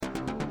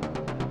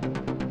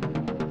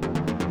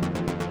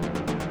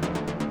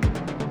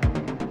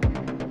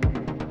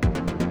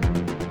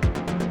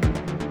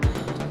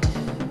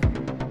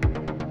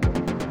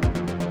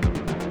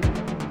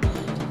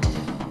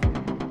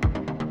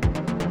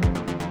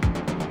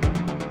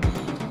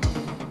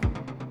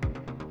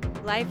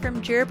Live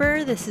from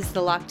Gerber, this is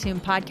the Locked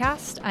Tomb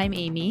podcast. I'm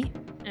Amy.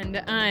 And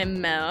I'm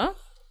Mel.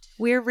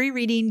 We're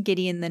rereading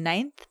Gideon the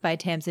Ninth by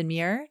Tamsin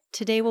Muir.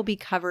 Today we'll be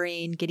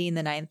covering Gideon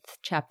the Ninth,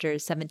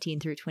 chapters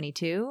 17 through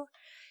 22.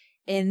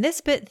 In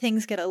this bit,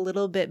 things get a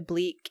little bit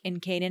bleak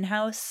in Canaan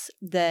House.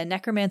 The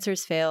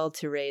necromancers fail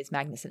to raise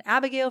Magnus and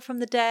Abigail from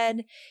the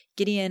dead.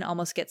 Gideon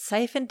almost gets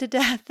siphoned to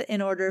death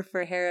in order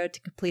for Harrow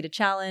to complete a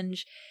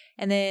challenge.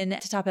 And then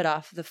to top it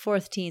off, the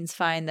fourth teens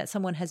find that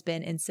someone has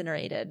been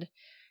incinerated.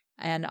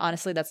 And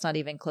honestly, that's not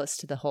even close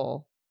to the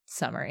whole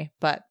summary,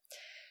 but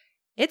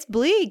it's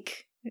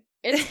bleak.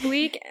 It's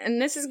bleak,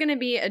 and this is going to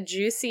be a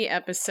juicy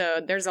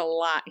episode. There's a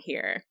lot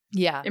here.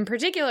 Yeah. In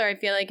particular, I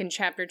feel like in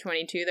chapter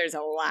 22, there's a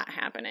lot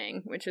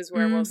happening, which is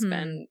where we'll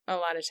spend a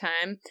lot of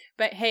time.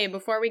 But hey,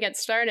 before we get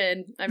started,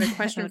 I have a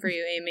question for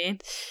you, Amy.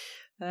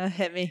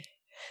 Hit me.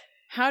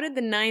 How did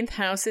the Ninth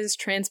House's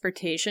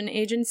transportation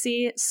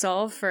agency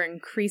solve for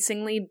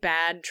increasingly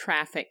bad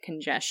traffic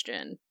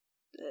congestion?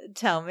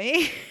 Tell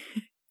me.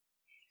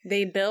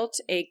 They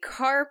built a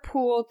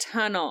carpool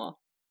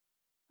tunnel.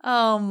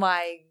 Oh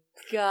my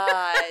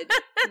God.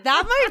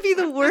 That might be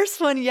the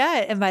worst one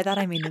yet. And by that,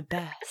 I mean the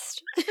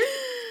best.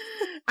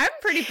 I'm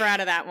pretty proud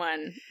of that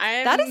one.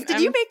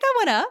 Did you make that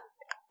one up?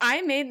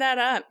 I made that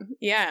up.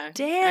 Yeah.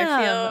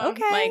 Damn.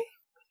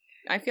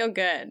 I feel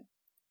good.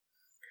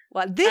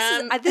 Well,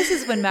 this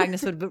is when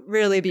Magnus would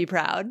really be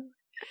proud.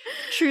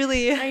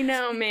 Truly. I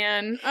know,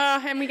 man.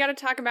 Oh, and we got to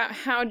talk about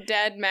how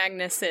dead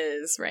Magnus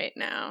is right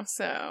now.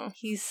 So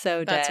he's so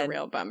dead. That's a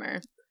real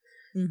bummer.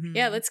 Mm-hmm.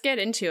 Yeah, let's get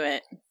into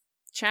it.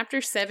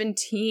 Chapter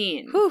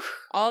 17. Whew.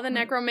 All the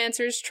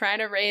necromancers try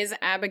to raise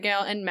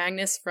Abigail and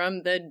Magnus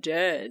from the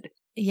dead.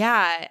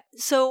 Yeah.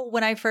 So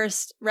when I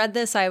first read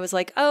this, I was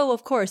like, oh,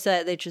 of course,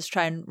 they just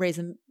try and raise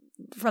them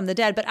from the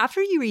dead. But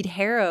after you read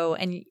Harrow,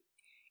 and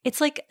it's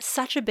like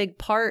such a big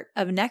part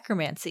of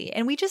necromancy,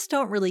 and we just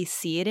don't really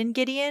see it in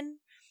Gideon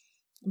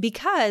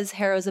because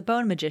Harrow's a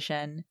bone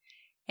magician,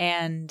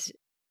 and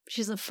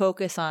she doesn't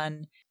focus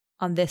on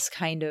this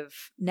kind of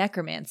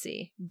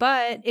necromancy.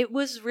 But it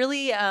was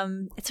really,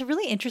 it's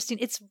really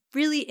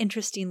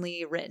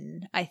interestingly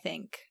written, I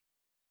think.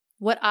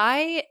 What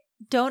I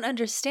don't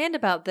understand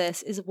about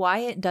this is why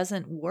it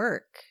doesn't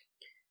work.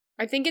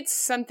 I think it's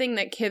something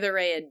that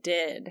Cytherea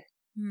did.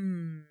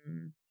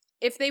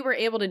 If they were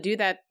able to do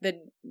that,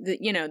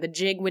 the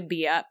jig would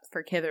be up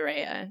for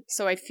Cytherea.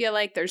 So I feel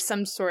like there's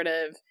some sort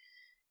of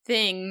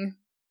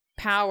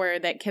power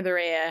that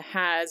Cytherea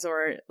has,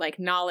 or like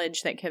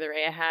knowledge that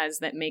Cytherea has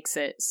that makes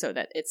it so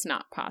that it's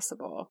not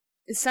possible.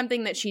 It's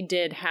something that she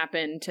did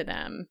happen to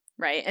them,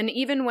 right? And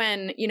even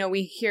when,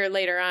 we hear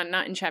later on,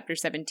 not in chapter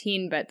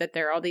 17, but that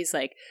there are all these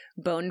like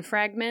bone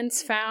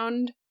fragments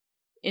found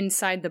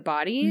inside the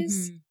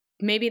bodies.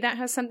 Mm-hmm. Maybe that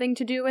has something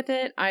to do with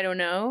it. I don't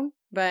know.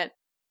 But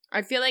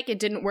I feel like it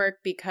didn't work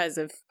because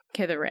of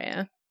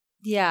Cytherea.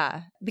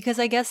 Yeah, because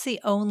I guess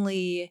the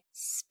only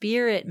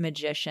spirit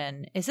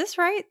magician, is this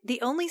right? The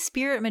only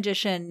spirit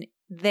magician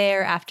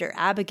there after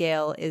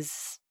Abigail is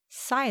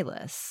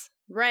Silas.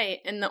 Right,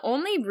 and the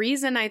only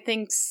reason I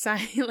think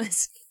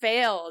Silas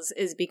fails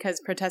is because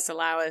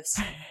Protesilaus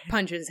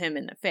punches him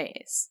in the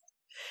face.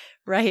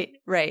 Right.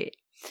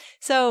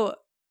 So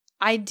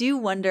I do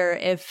wonder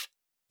if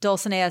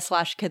Dulcinea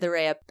 /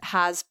 Cytherea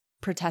has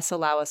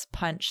Protesilaus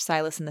punch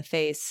Silas in the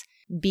face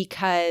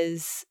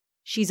because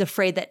she's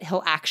afraid that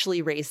he'll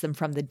actually raise them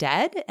from the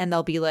dead, and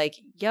they'll be like,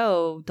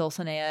 yo,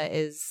 Dulcinea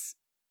is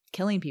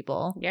killing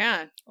people.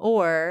 Yeah.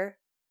 Or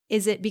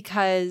is it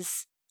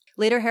because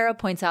later Harrow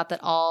points out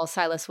that all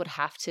Silas would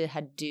have to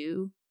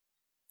do,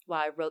 well,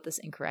 I wrote this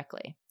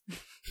incorrectly.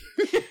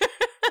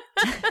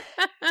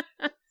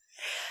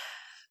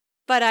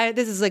 But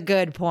this is a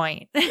good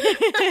point.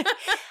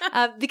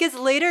 Because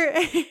later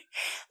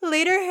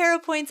Harrow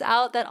points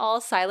out that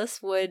all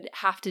Silas would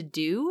have to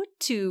do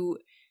to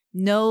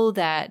know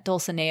that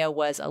Dulcinea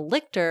was a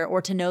lictor, or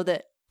to know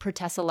that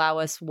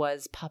Protesilaus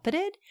was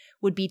puppeted,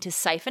 would be to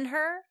siphon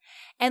her.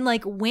 And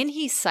like when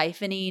he's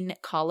siphoning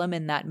Colum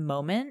in that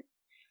moment,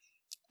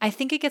 I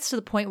think it gets to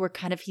the point where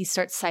kind of he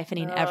starts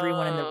siphoning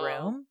everyone in the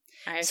room.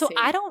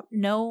 I don't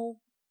know.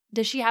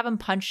 Does she have him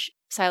punch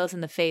Silas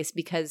in the face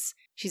because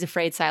she's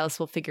afraid Silas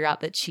will figure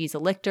out that she's a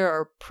lictor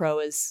or Pro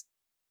is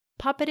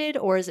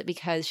puppeted? Or is it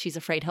because she's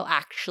afraid he'll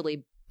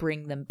actually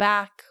bring them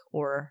back,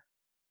 or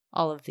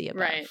all of the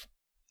above?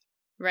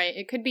 Right.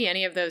 It could be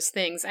any of those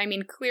things. I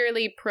mean,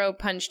 clearly Pro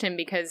punched him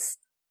because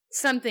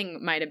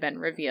something might have been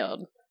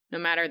revealed, no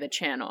matter the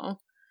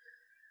channel.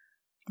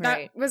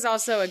 Right. That was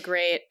also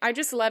I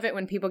just love it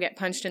when people get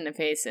punched in the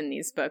face in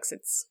these books.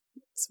 It's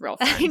real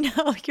fun. I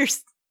know.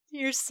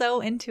 You're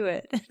so into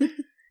it.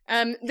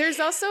 There's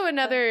also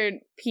another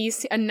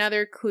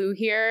clue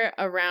here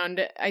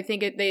around, I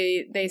think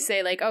they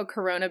say like, oh,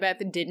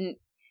 Coronabeth didn't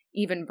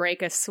even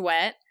break a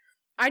sweat.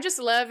 I just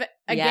love,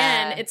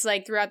 again, It's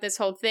like throughout this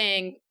whole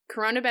thing,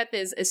 Coronabeth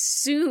is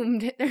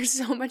assumed, there's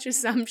so much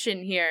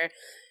assumption here,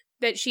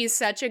 that she's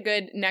such a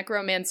good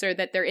necromancer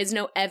that there is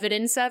no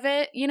evidence of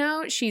it,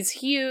 She's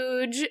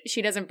huge,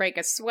 she doesn't break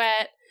a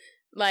sweat,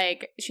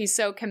 Like, she's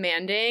so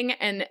commanding,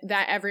 and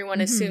that everyone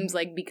assumes,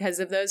 like, because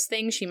of those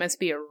things, she must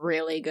be a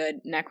really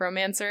good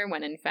necromancer,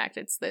 when in fact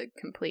it's the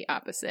complete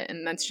opposite.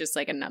 And that's just,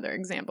 like, another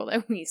example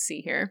that we see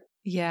here.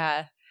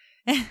 Yeah.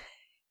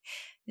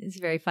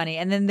 It's very funny.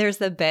 And then there's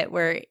the bit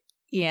where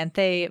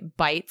Ianthe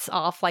bites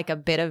off, like, a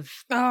bit of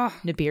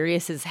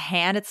Nibirius's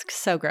hand. It's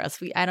so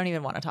gross. I don't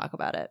even want to talk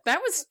about it.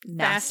 That was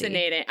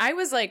fascinating. I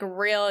was, like,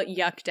 real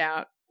yucked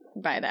out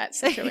by that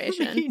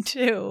situation. Me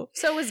too.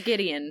 So was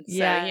Gideon.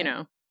 So, you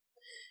know.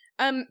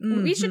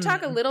 We should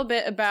talk a little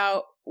bit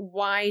about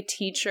why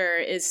Teacher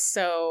is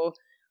so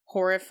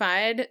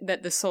horrified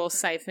that the soul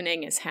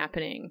siphoning is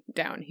happening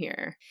down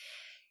here.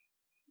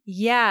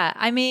 Yeah,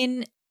 I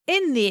mean,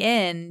 in the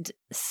end,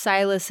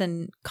 Silas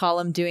and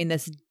Colum doing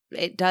this,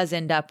 it does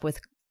end up with,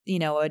 you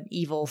know, an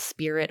evil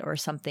spirit or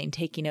something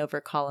taking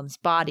over Colum's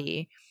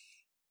body.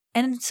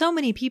 And so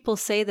many people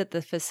say that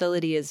the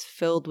facility is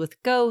filled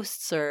with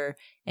ghosts or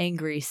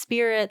angry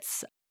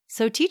spirits.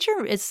 So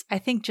Teacher is, I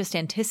think, just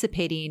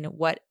anticipating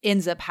what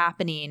ends up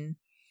happening.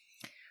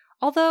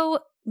 Although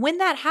when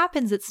that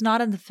happens, it's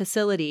not in the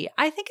facility.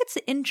 I think it's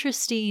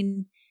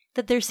interesting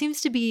that there seems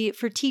to be,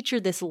 for Teacher,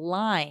 this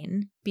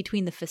line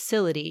between the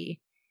facility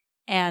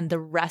and the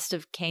rest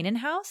of Canaan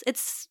House. It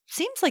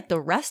seems like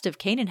the rest of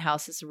Canaan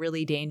House is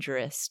really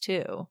dangerous,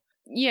 too.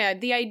 Yeah,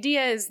 the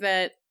idea is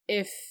that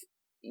if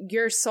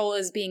your soul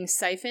is being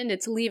siphoned,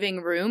 it's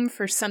leaving room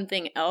for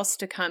something else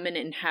to come and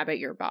inhabit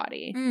your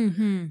body.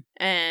 Mm-hmm.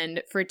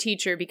 And for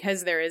Teacher,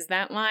 because there is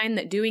that line,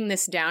 that doing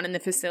this down in the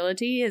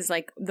facility is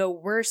like the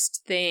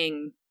worst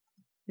thing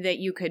that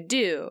you could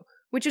do,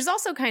 which is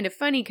also kind of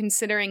funny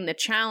considering the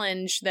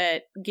challenge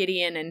that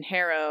Gideon and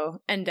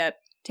Harrow end up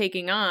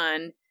taking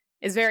on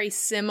is very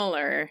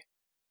similar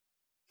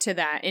to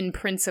that in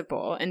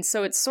principle. And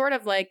so it's sort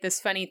of like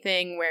this funny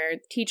thing where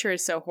Teacher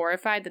is so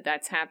horrified that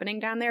that's happening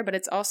down there, but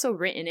it's also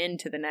written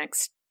into the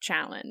next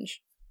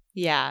challenge.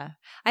 Yeah.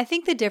 I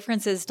think the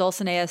difference is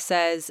Dulcinea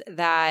says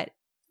that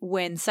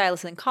when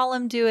Silas and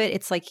Colum do it,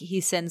 it's like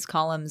he sends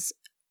Colum's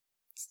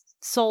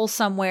soul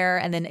somewhere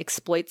and then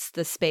exploits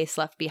the space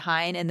left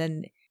behind. And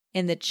then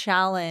in the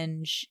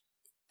challenge,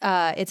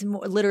 it's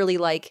more literally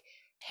like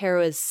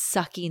Harrow is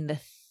sucking the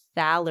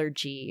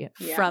thalurgy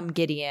from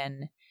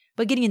Gideon.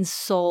 But Gideon's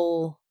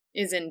soul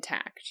is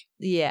intact.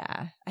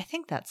 Yeah, I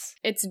think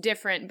it's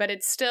different, but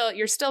it's still,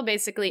 you're still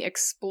basically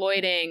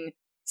exploiting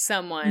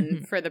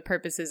someone for the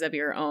purposes of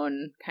your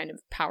own kind of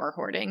power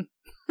hoarding.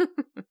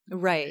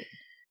 Right.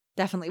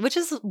 Definitely. Which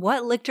is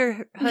what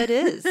lictorhood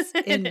is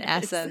in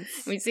essence.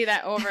 We see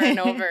that over and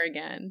over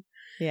again.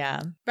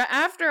 Yeah. But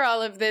after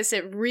all of this,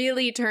 it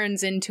really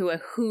turns into a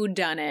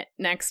whodunit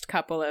next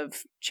couple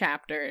of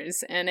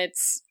chapters. And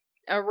it's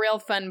a real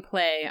fun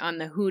play on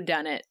the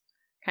whodunit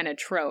kind of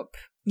trope.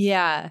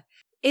 Yeah.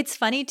 It's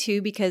funny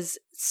too because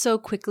so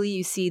quickly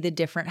you see the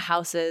different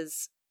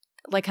houses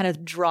like kind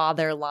of draw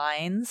their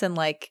lines and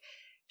like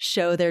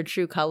show their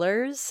true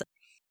colors.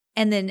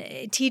 And then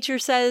Teacher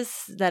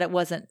says that it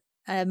wasn't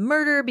a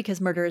murder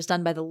because murder is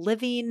done by the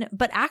living,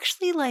 but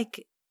actually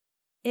like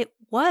it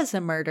was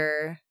a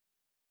murder.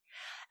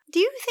 Do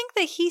you think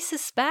that he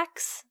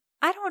suspects?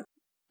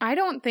 I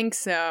don't think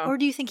so. Or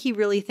do you think he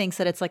really thinks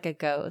that it's like a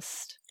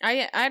ghost?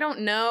 I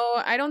don't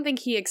know. I don't think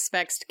he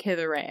expects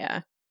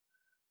Kithurea,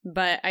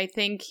 but I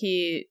think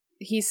he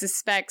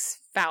suspects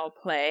foul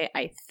play,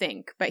 I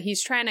think. But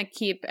he's trying to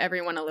keep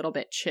everyone a little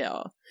bit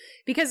chill.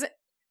 Because,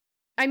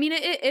 I mean,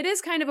 it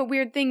is kind of a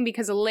weird thing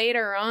because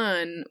later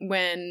on,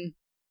 when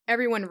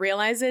everyone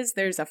realizes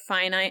there's a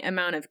finite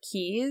amount of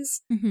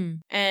keys,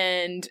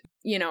 and,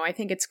 you know, I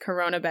think it's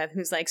Coronabeth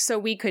who's like, so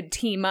we could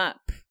team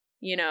up.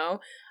 You know,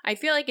 I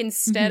feel like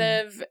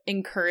instead of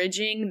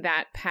encouraging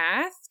that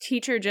path,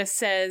 Teacher just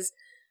says,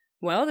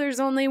 well, there's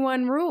only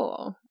one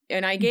rule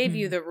and I gave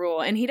you the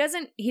rule. And he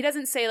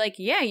doesn't say like,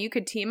 yeah, you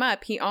could team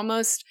up. He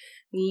almost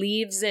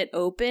leaves it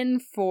open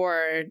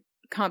for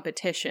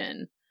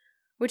competition,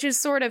 which is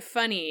sort of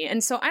funny.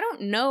 And so I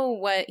don't know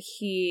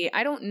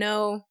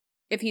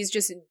if he's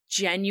just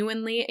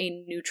genuinely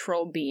a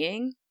neutral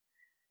being.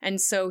 And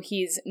so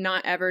he's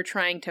not ever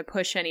trying to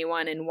push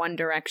anyone in one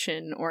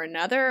direction or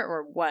another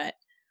or what.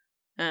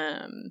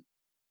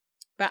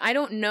 But I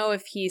don't know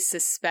if he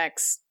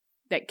suspects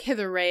that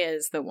Kithurea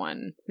is the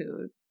one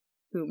who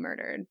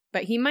murdered.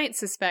 But he might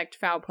suspect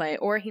foul play,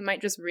 or he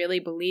might just really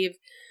believe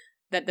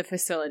that the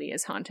facility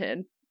is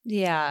haunted.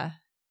 Yeah,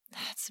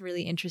 that's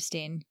really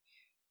interesting.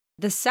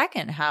 The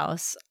second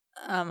house,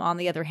 on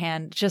the other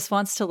hand, just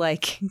wants to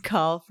like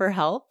call for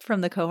help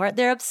from the cohort.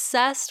 They're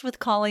obsessed with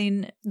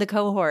calling the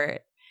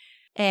cohort.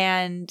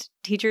 And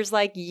Teacher's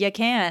like, you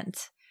can't.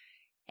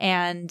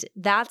 And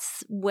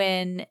that's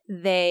when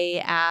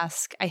they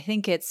ask, I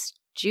think it's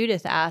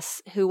Judith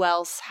asks who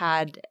else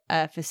had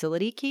a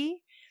facility key.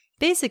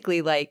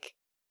 Basically, like,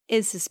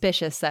 is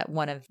suspicious that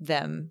one of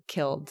them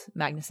killed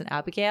Magnus and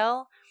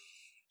Abigail.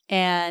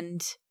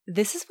 And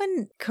this is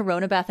when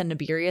Coronabeth and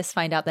Nibirius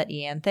find out that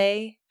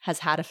Ianthe has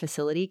had a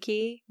facility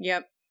key.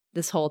 Yep.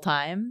 This whole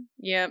time.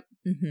 Yep.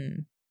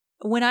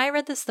 When I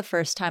read this the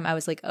first time, I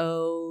was like,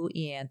 oh,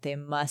 Ianthe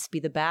must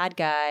be the bad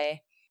guy.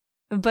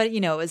 But,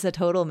 it was a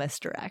total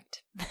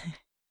misdirect.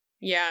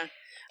 Yeah.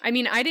 I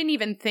mean, I didn't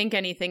even think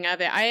anything of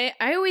it. I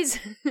always,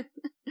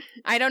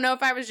 I don't know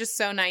if I was just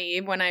so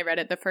naive when I read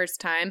it the first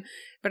time,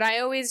 but I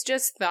always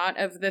just thought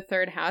of the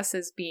third house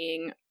as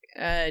being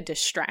a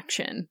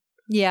distraction.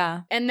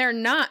 Yeah. And they're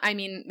not. I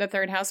mean, the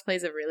third house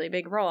plays a really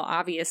big role,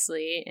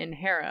 obviously, in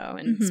Harrow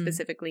and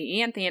specifically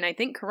Ianthe, and I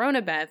think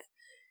Coronabeth,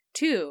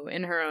 too,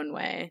 in her own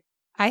way.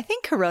 I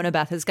think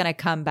Coronabeth is going to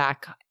come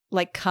back,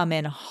 come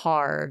in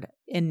hard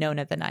in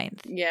Nona the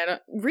Ninth. Yeah,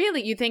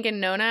 really? You think in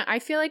Nona? I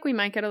feel like we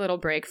might get a little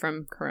break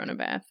from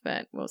Coronabeth,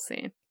 but we'll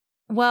see.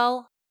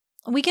 Well,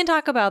 we can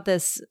talk about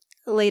this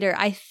later.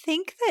 I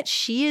think that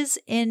she is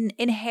in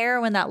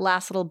Harrow in that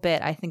last little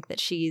bit. I think that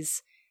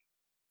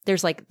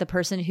there's the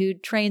person who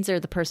trains her,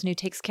 the person who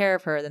takes care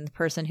of her, then the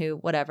person who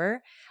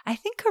whatever. I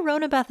think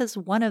Coronabeth is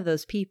one of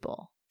those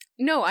people.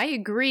 No, I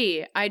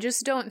agree. I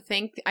just don't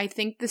think, I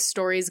think the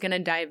story is going to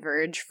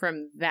diverge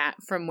from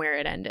where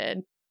it ended.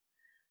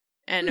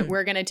 And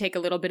we're going to take a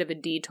little bit of a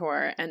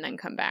detour and then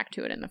come back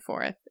to it in the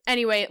fourth.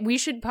 Anyway, we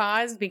should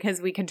pause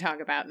because we can talk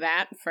about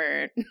that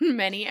for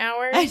many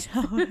hours.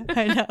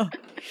 I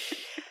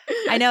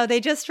know. They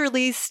just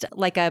released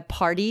a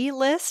party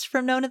list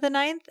from Nona the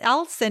Ninth.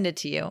 I'll send it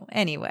to you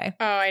anyway.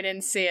 Oh, I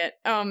didn't see it.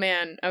 Oh,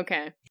 man.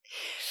 Okay.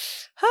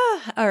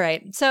 All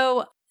right.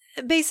 So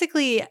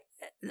basically,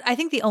 I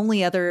think the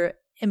only other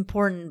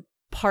important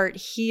part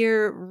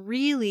here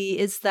really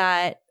is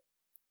that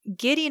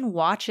Gideon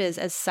watches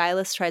as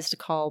Silas tries to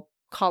call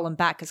him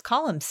back because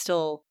Colum's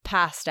still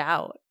passed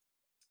out.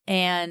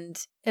 And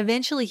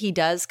eventually he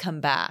does come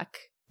back,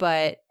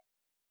 but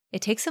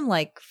it takes him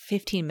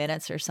 15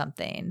 minutes or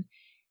something.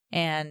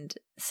 And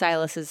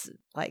Silas is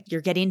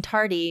you're getting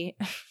tardy,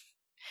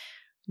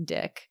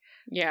 Dick.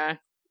 Yeah.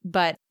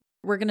 But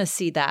we're going to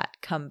see that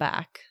come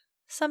back.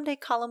 Someday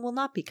Colum will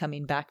not be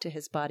coming back to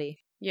his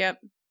body.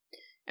 Yep.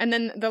 And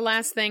then the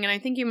last thing, and I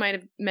think you might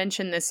have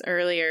mentioned this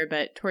earlier,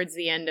 but towards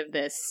the end of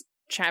this,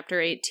 chapter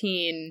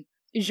 18,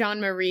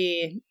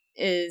 Jean-Marie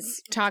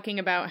is talking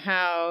about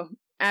how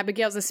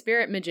Abigail's a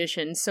spirit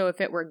magician, so if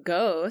it were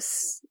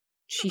ghosts,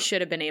 she should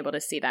have been able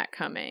to see that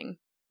coming.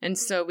 And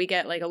so we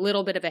get a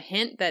little bit of a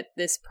hint that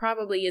this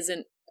probably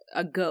isn't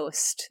a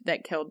ghost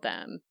that killed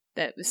them,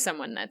 that was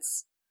someone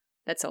that's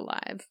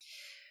alive.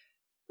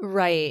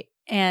 Right.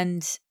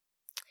 And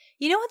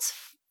what's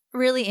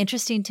really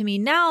interesting to me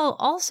now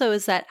also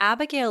is that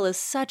Abigail is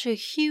such a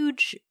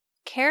huge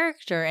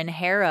character in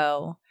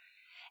Harrow.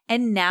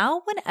 And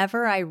now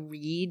whenever I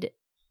read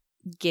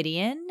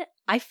Gideon,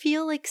 I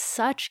feel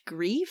such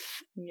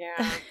grief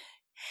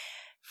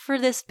for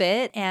this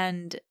bit.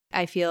 And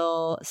I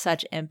feel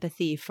such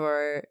empathy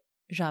for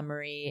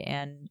Jean-Marie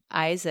and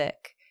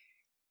Isaac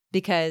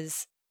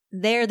because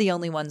they're the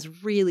only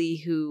ones really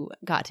who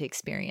got to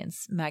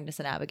experience Magnus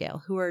and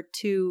Abigail, who are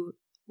two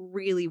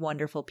really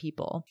wonderful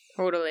people.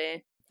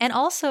 Totally. And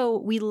also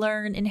we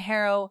learn in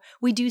Harrow,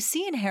 we do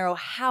see in Harrow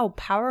how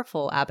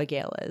powerful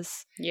Abigail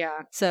is.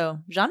 Yeah. So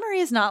Jean-Marie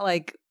is not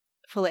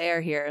full of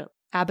air here.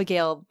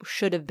 Abigail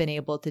should have been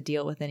able to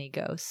deal with any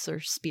ghosts or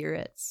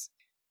spirits,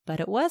 but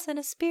it wasn't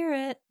a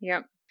spirit.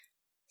 Yep.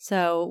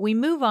 So we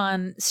move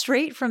on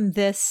straight from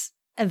this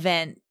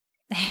event.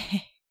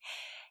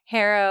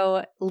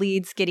 Harrow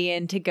leads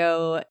Gideon to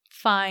go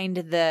find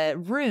the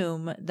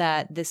room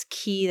that this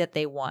key that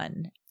they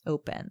won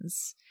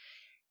opens.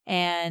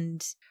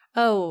 And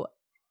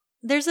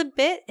there's a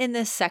bit in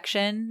this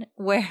section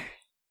where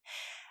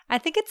I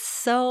think it's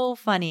so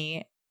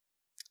funny.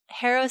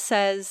 Harrow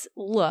says,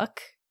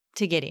 "Look,"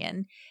 to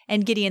Gideon,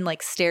 and Gideon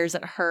stares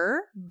at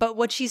her, but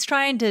what she's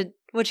trying to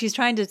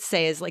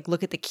say is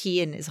look at the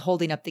key, and is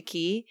holding up the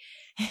key.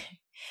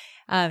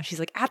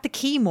 She's at the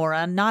key,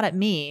 moron, not at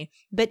me.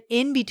 But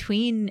in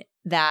between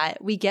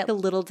that, we get a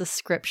little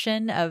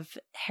description of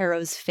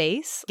Harrow's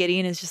face.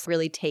 Gideon is just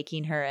really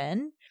taking her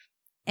in.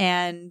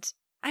 And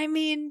I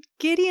mean,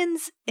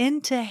 Gideon's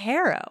into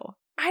Harrow.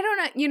 I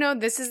don't know.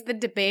 This is the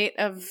debate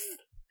of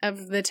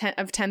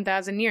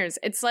 10,000 years.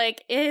 It's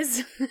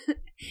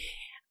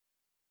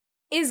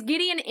is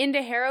Gideon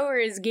into Harrow, or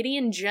is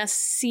Gideon just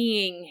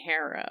seeing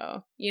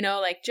Harrow?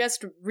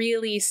 Just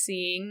really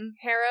seeing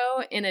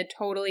Harrow in a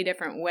totally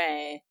different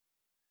way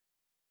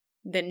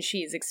than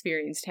she's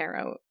experienced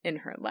Harrow in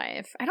her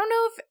life. I don't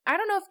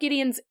know if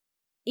Gideon's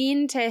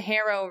into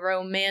Harrow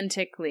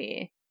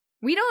romantically.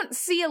 We don't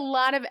see a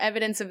lot of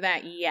evidence of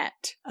that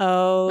yet.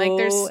 Oh,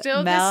 there's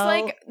still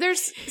Mel.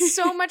 There's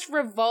so much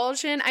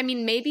revulsion. I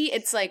mean, maybe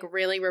it's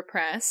really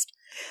repressed,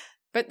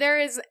 but there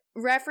is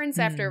reference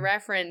after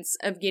reference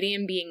of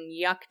Gideon being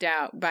yucked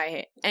out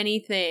by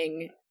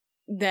anything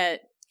that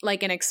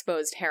an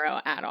exposed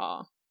Harrow at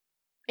all.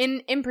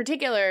 In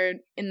particular,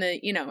 in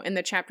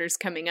the chapters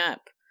coming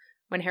up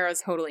when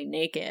Harrow's totally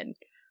naked,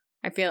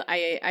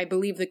 I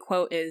believe the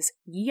quote is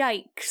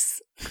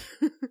 "Yikes."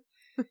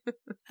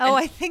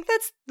 I think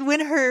that's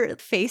when her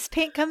face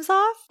paint comes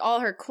off. All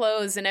her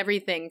clothes and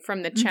everything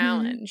from the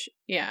challenge.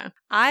 Yeah.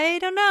 I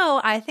don't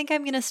know. I think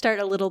I'm going to start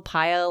a little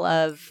pile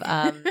of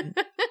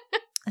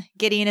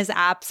Gideon is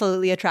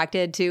absolutely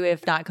attracted to,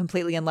 if not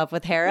completely in love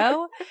with,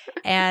 Harrow.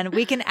 And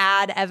we can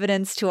add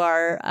evidence to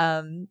our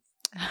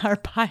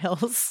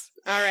piles.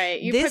 All right.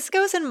 This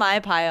goes in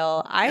my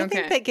pile. I Okay.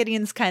 think that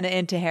Gideon's kind of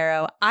into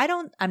Harrow.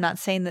 I'm not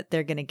saying that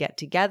they're going to get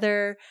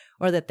together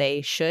or that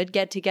they should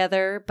get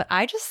together, but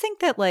I just think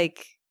that,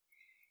 like,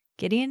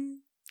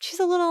 Gideon, she's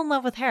a little in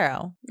love with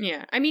Harrow.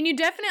 Yeah. I mean, you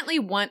definitely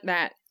want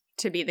that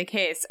to be the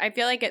case. I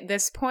feel like at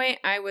this point,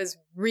 I was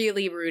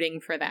really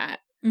rooting for that.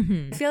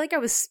 Mm-hmm. I feel like I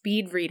was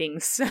speed reading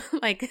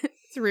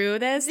through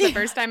this the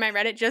first time I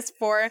read it just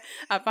for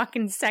a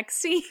fucking sex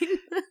scene.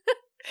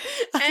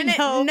 And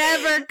it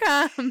never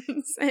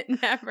comes. It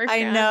never comes.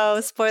 I know.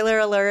 Spoiler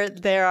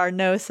alert, there are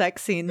no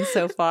sex scenes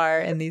so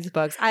far in these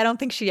books. I don't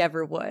think she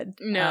ever would.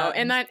 No,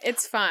 and that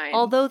it's fine.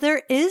 Although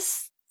there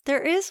is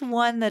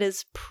one that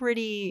is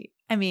pretty,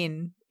 I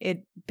mean,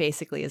 it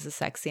basically is a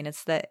sex scene.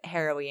 It's the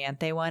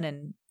Harrowianthe one,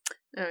 and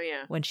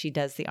when she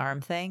does the arm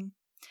thing.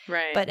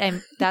 Right. But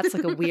that's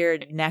like a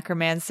weird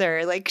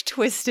necromancer, like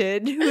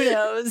twisted. Who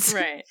knows?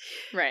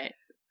 Right.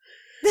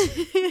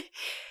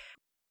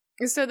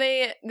 So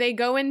they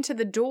go into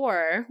the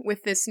door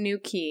with this new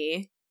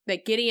key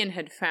that Gideon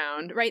had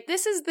found. Right?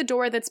 This is the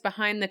door that's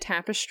behind the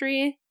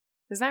tapestry.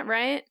 Is that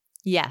right?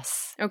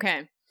 Yes.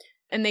 Okay.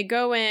 And they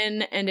go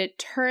in, and it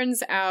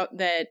turns out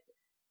that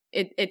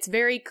it's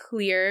very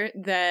clear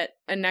that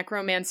a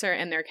necromancer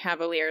and their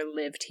cavalier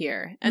lived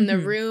here. And the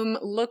room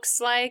looks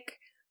like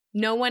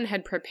no one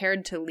had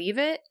prepared to leave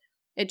it.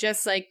 It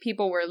just like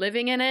people were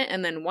living in it,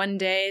 and then one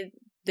day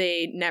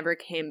they never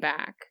came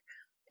back.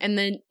 And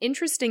the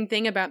interesting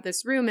thing about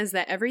this room is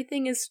that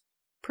everything is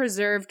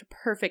preserved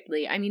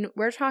perfectly. I mean,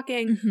 we're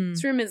talking,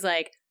 this room is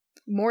like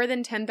more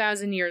than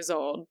 10,000 years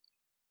old,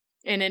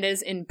 and it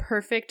is in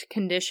perfect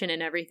condition,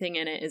 and everything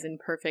in it is in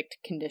perfect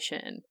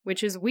condition,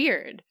 which is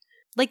weird.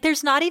 Like,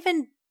 there's not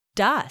even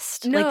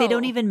dust. No. Like, they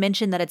don't even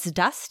mention that it's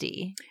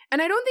dusty.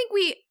 And I don't think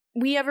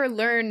we ever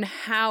learn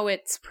how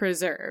it's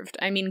preserved.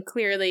 I mean,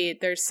 clearly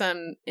there's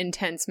some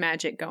intense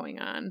magic going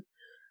on.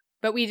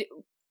 But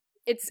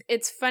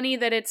it's funny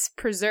that it's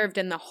preserved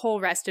and the whole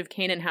rest of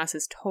Canaan House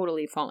is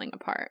totally falling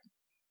apart.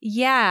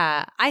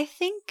 Yeah, I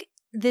think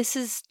this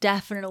is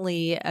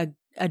definitely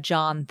a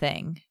John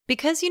thing.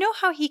 Because you know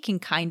how he can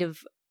kind of,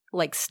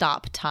 like,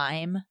 stop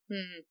time?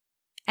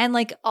 And,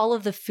 like, all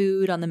of the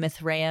food on the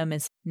Mithraeum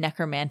is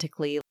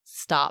necromantically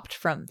stopped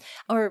from,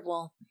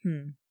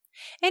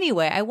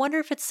 Anyway, I wonder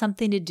if it's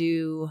something to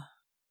do,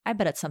 I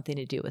bet it's something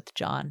to do with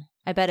John.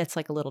 I bet it's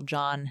like a little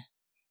John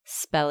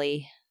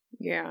spelly.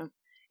 Yeah.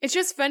 It's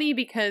just funny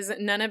because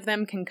none of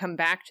them can come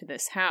back to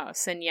this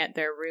house, and yet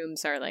their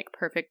rooms are, like,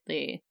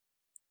 perfectly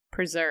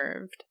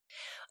preserved.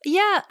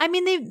 Yeah, I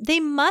mean, they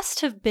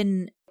must have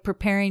been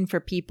preparing for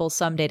people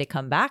someday to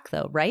come back,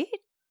 though, right?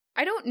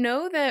 I don't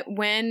know that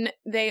when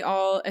they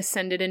all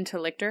ascended into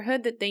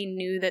lictorhood that they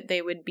knew that they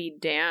would be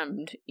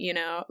damned, you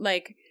know?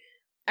 Like,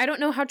 I don't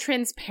know how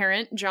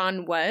transparent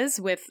John was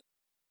with,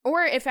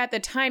 or if at the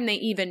time they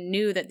even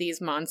knew that these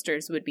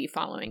monsters would be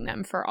following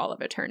them for all of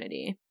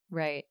eternity.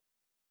 Right.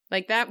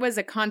 Like, that was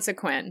a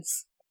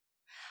consequence.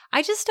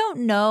 I just don't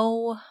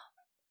know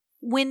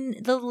when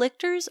the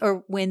lictors,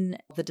 or when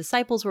the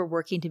disciples were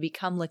working to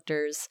become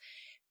lictors,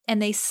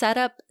 and they set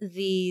up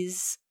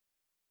these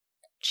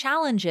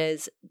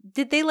challenges,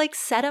 did they, like,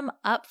 set them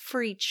up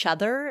for each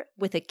other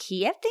with a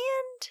key at the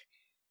end?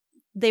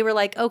 They were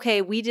like,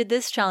 okay, we did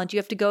this challenge, you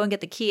have to go and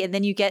get the key, and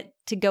then you get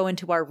to go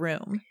into our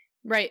room.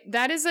 Right.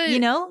 That is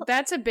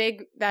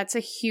that's a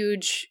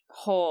huge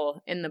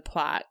hole in the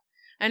plot.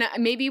 And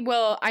maybe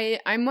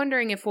I'm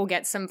wondering if we'll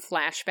get some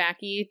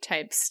flashbacky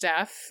type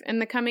stuff in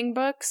the coming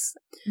books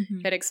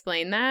that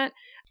explain that.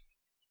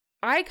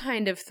 I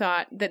kind of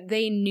thought that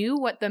they knew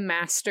what the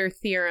master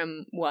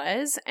theorem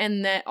was,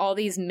 and that all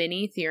these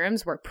mini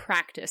theorems were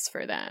practice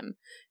for them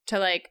to,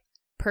 like,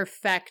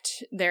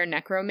 perfect their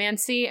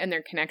necromancy and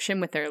their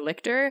connection with their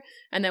lictor.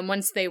 And then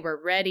once they were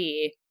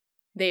ready,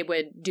 they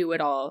would do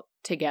it all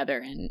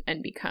together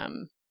and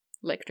become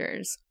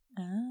lictors.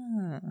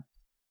 Oh,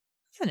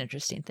 that's an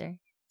interesting theory.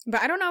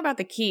 But I don't know about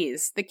the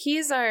keys. The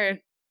keys are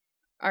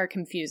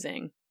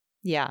confusing.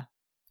 Yeah,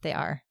 they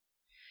are.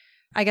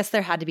 I guess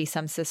there had to be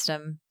some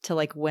system to,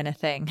 like, win a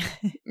thing.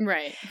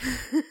 Right.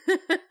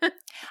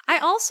 I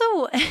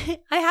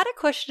had a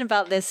question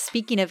about this.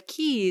 Speaking of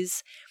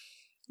keys,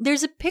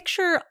 there's a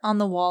picture on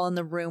the wall in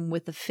the room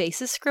with the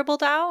faces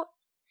scribbled out.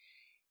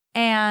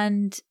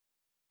 And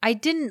I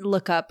didn't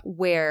look up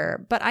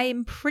where, but I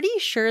am pretty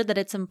sure that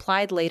it's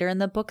implied later in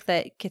the book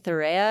that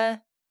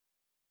Cytherea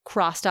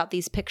crossed out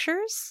these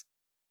pictures.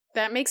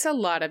 That makes a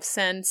lot of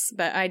sense,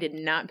 but I did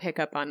not pick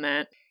up on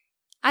that.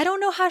 I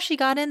don't know how she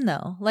got in,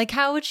 though. Like,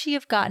 how would she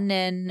have gotten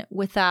in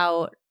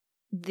without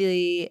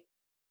the...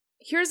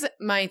 Here's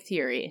my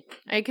theory.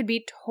 I could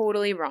be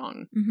totally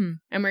wrong.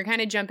 And we're kind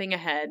of jumping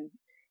ahead.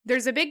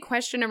 There's a big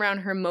question around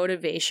her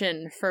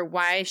motivation for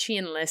why she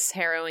enlists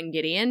Harrow and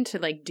Gideon to,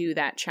 like, do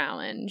that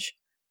challenge,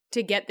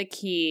 to get the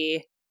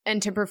key,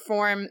 and to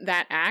perform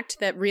that act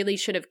that really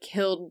should have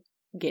killed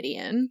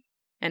Gideon.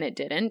 And it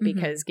didn't,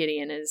 because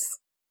Gideon is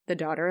the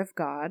daughter of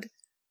God.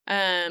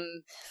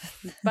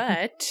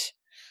 But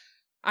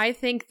I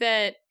think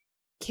that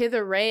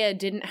Kithareya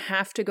didn't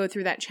have to go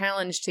through that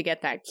challenge to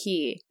get that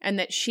key, and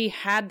that she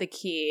had the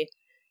key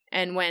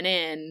and went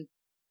in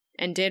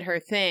and did her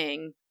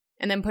thing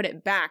and then put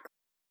it back.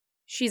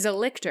 She's a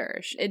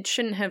lictor. It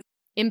shouldn't have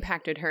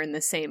impacted her in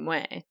the same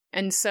way.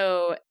 And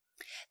so...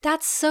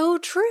 That's so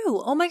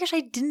true. Oh my gosh, I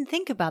didn't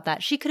think about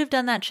that. She could have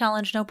done that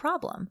challenge no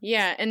problem.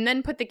 Yeah, and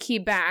then put the key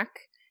back.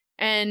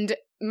 And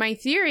my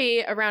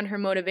theory around her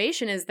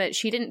motivation is that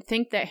she didn't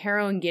think that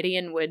Harrow and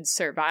Gideon would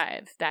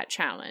survive that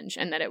challenge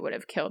and that it would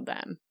have killed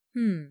them.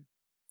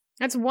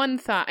 That's one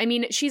thought. I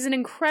mean, she's an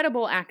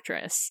incredible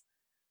actress,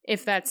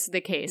 if that's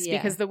the case,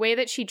 because the way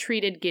that she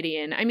treated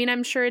Gideon, I mean,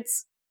 I'm sure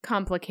it's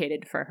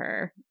complicated for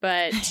her,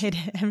 but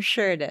I'm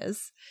sure it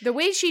is. The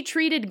way she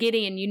treated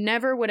Gideon, you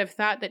never would have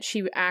thought that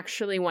she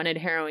actually wanted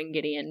Harrow and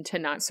Gideon to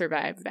not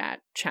survive that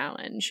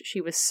challenge. She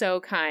was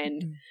so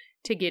kind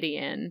to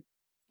Gideon.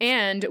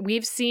 And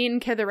we've seen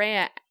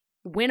Kithareya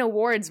win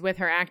awards with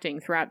her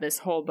acting throughout this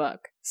whole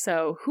book.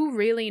 So who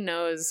really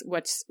knows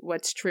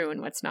what's true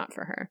and what's not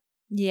for her?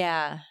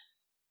 Yeah.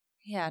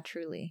 Yeah,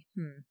 truly.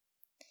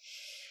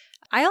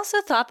 I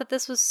also thought that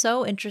this was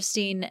so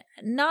interesting,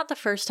 not the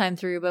first time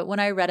through, but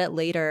when I read it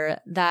later,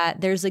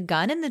 that there's a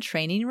gun in the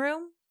training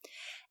room.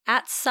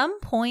 At some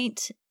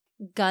point,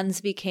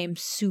 guns became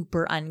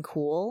super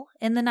uncool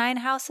in the Nine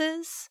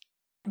Houses,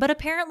 but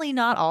apparently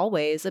not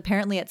always.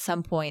 Apparently at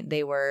some point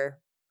they were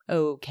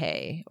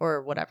okay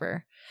or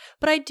whatever.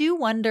 But I do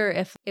wonder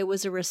if it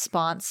was a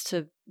response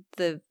to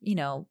the,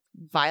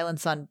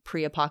 violence on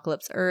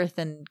pre-apocalypse Earth,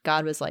 and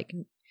God was like,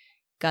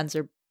 guns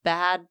are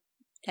bad,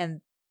 and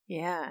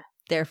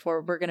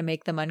therefore we're going to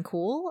make them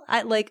uncool.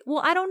 I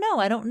don't know.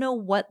 I don't know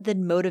what the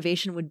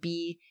motivation would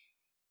be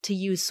to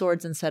use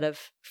swords instead of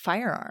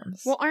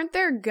firearms. Well, aren't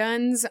there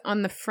guns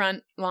on the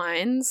front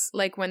lines,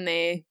 like when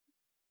they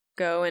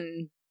go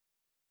and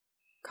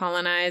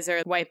colonize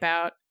or wipe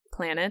out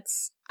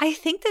planets? I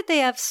think that they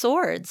have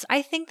swords.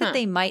 I think that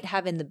they might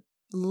have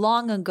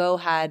long ago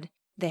had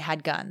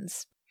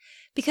guns.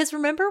 Because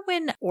remember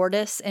when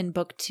Ordis in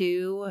book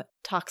 2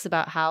 talks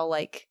about how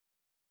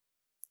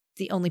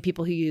the only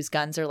people who use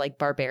guns are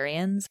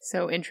barbarians?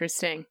 So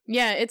interesting.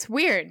 Yeah, it's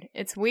weird.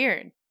 It's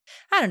weird.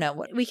 I don't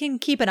know. We can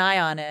keep an eye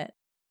on it.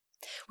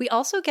 We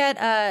also get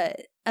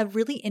a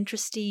really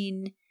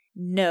interesting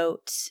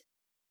note.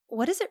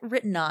 What is it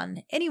written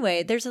on?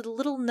 Anyway, there's a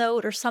little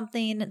note or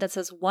something that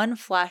says one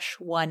flesh,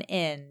 one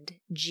end,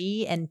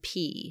 G and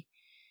P.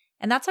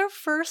 And that's our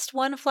first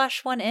one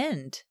flesh, one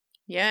end.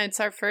 Yeah, it's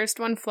our first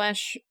one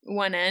flesh,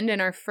 one end,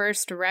 and our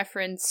first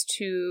reference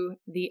to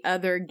the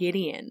other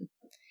Gideon.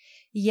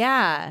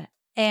 Yeah,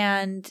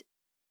 and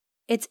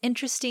it's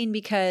interesting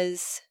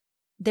because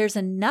there's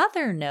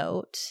another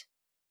note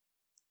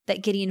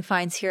that Gideon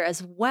finds here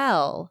as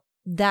well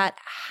that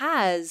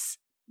has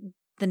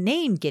the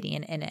name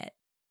Gideon in it.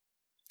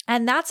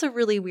 And that's a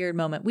really weird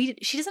moment.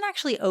 She doesn't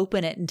actually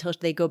open it until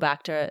they go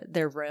back to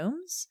their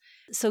rooms.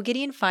 So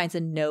Gideon finds a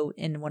note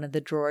in one of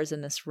the drawers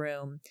in this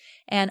room,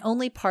 and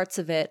only parts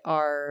of it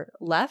are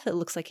left. It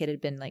looks like it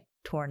had been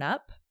torn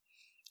up.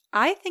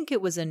 I think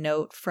it was a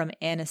note from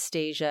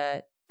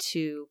Anastasia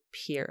to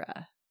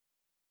Pyrrha.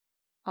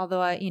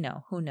 Although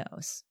who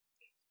knows?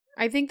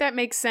 I think that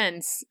makes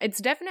sense.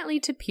 It's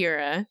definitely to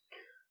Pyrrha,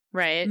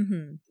 right?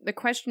 Mm-hmm. The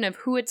question of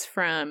who it's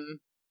from,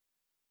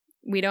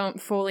 we don't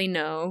fully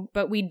know,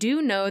 but we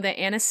do know that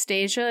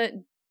Anastasia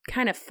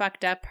kind of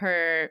fucked up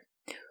her...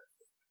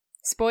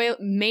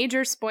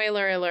 Major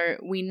spoiler alert,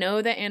 we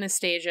know that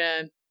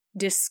Anastasia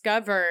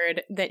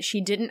discovered that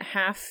she didn't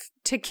have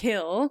to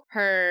kill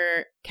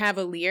her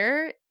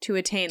cavalier to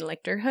attain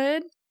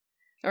lictorhood,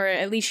 or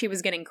at least she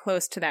was getting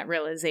close to that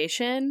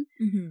realization.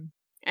 Mm-hmm.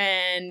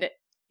 And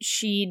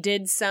she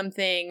did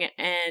something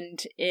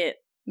and it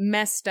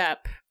messed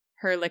up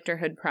her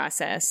lictorhood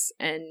process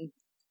and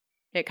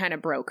it kind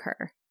of broke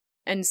her.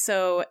 And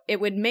so it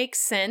would make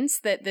sense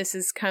that this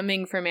is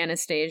coming from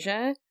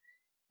Anastasia,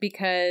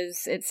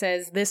 because it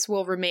says this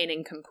will remain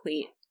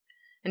incomplete.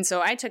 And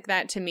so I took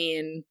that to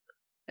mean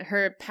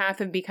her path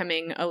of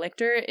becoming a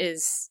lictor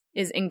is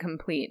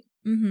incomplete.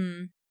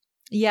 Mm-hmm.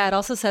 Yeah, it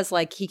also says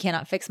he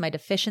cannot fix my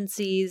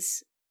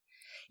deficiencies.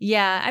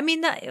 Yeah, I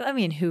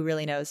mean who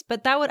really knows?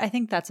 But I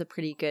think that's a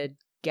pretty good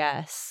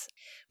guess.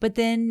 But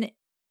then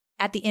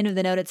at the end of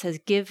the note it says,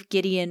 give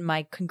Gideon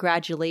my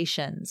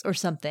congratulations or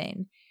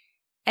something.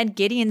 And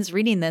Gideon's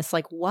reading this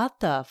what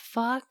the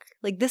fuck?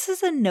 This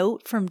is a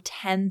note from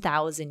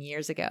 10,000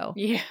 years ago.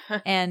 Yeah.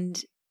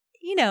 And,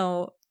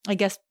 I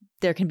guess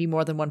there can be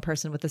more than one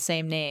person with the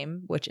same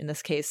name, which in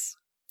this case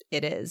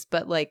it is.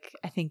 But,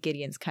 I think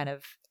Gideon's kind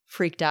of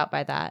freaked out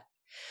by that.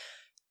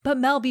 But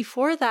Mel,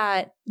 before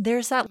that,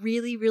 there's that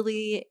really,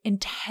 really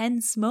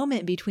intense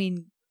moment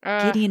between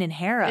Gideon and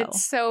Harrow.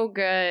 It's so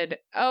good.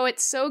 Oh,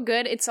 it's so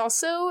good. It's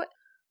also...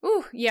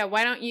 Ooh, yeah,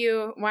 why don't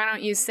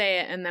you say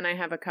it, and then I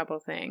have a couple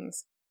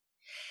things.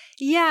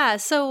 Yeah,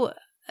 so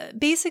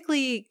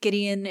basically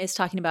Gideon is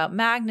talking about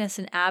Magnus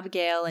and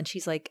Abigail, and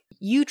she's like,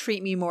 you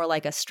treat me more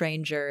like a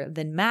stranger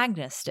than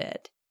Magnus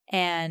did.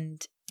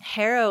 And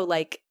Harrow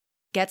like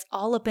gets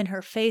all up in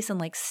her face and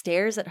like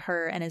stares at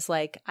her and is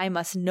like, I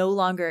must no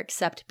longer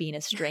accept being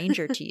a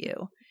stranger to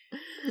you.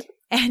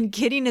 And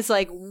Gideon is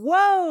like,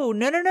 whoa,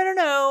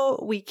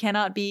 no. We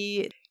cannot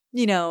be,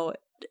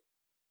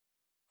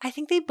 I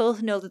think they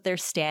both know that they're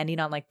standing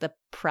on like the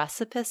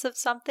precipice of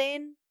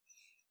something,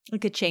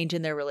 like a change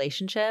in their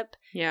relationship.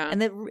 Yeah.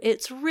 And that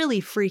it's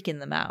really freaking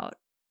them out.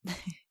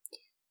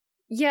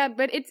 Yeah,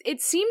 but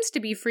it seems to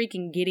be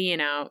freaking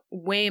Gideon out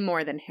way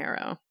more than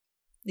Harrow.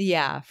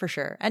 Yeah, for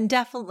sure. And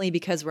definitely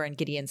because we're in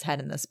Gideon's head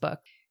in this book.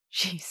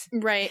 She's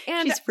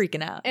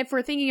freaking out. If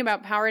we're thinking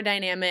about power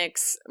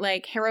dynamics,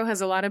 like Harrow has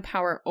a lot of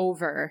power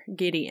over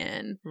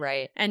Gideon.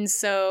 Right. And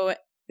so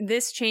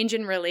this change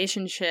in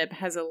relationship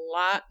there's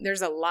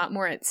a lot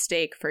more at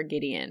stake for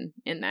Gideon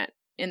in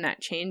that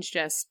change,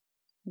 just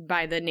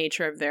by the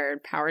nature of their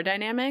power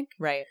dynamic.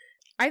 Right.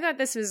 I thought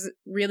this was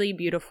really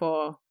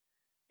beautiful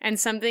and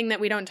something that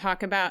we don't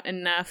talk about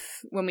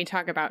enough when we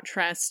talk about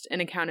trust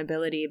and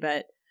accountability,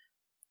 but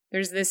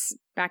there's this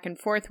back and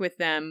forth with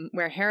them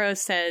where Harrow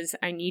says,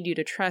 I need you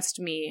to trust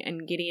me.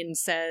 And Gideon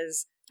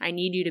says, I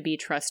need you to be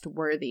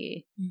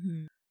trustworthy.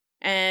 Mm-hmm.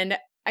 And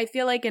I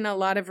feel like in a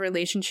lot of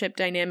relationship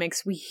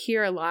dynamics, we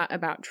hear a lot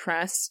about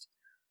trust.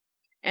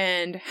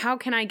 And how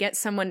can I get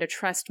someone to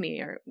trust me?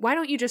 Or why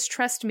don't you just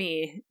trust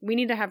me? We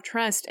need to have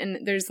trust.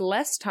 And there's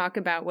less talk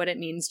about what it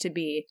means to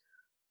be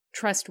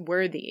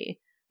trustworthy.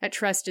 That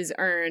trust is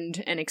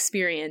earned and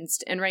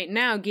experienced. And right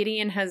now,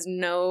 Gideon has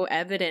no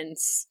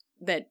evidence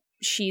that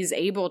she's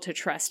able to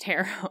trust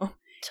Harrow.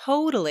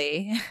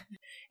 Totally.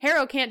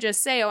 Harrow can't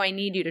just say, oh, I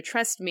need you to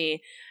trust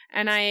me.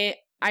 And I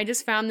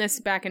just found this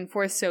back and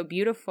forth so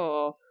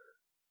beautiful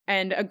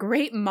and a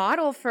great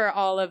model for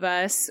all of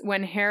us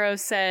when Harrow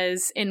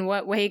says, in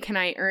what way can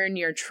I earn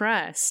your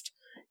trust?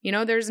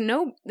 There's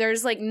no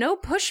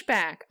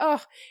pushback.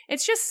 Oh,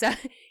 it's just,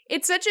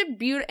 it's such a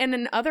beautiful and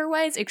an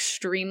otherwise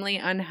extremely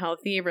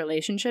unhealthy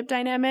relationship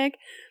dynamic.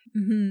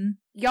 Mm-hmm.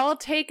 Y'all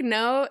take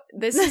note.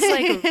 This is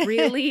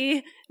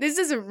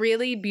a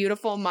really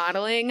beautiful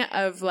modeling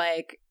of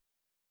like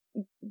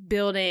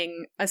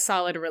building a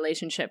solid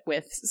relationship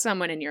with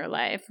someone in your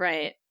life,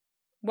 right?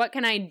 What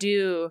can I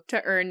do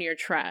to earn your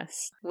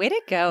trust? Way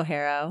to go,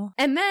 Harrow.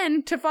 And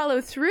then to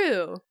follow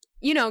through.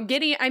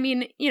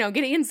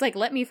 Gideon's like,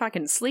 let me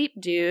fucking sleep,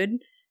 dude.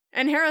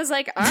 And Harrow's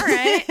like, all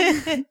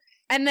right.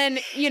 And then,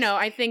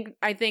 I think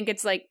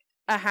it's like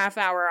a half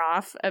hour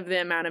off of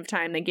the amount of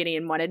time that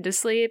Gideon wanted to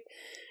sleep.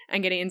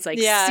 And Gideon's like,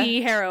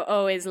 see, Harrow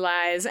always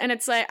lies. And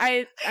it's like,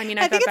 I thought that was cute.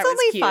 I think it's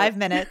only 5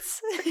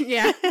 minutes.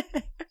 Yeah.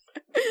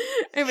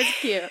 It was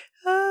cute.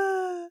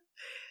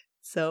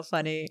 So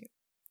funny.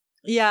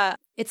 Yeah.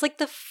 It's like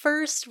the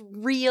first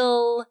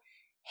real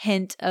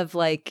hint of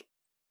like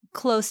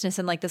closeness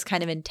and like this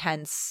kind of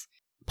intense,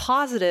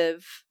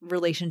 positive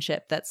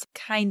relationship that's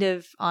kind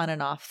of on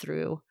and off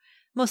through,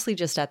 mostly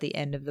just at the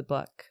end of the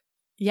book.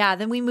 Yeah.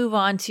 Then we move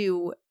on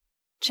to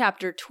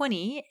chapter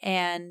 20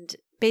 and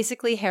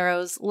basically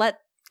Harrow's let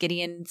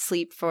Gideon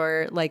sleep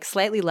for like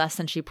slightly less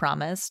than she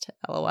promised,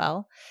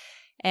 LOL.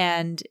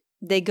 And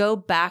they go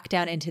back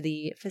down into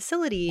the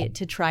facility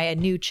to try a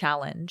new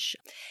challenge.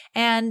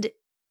 And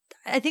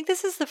I think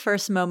this is the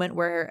first moment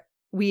where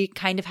we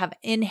kind of have,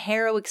 in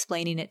Harrow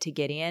explaining it to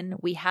Gideon,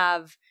 we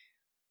have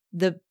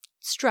the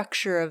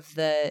structure of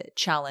the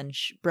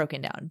challenge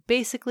broken down.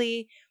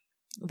 Basically,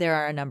 there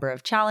are a number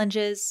of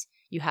challenges.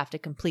 You have to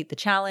complete the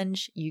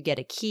challenge. You get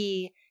a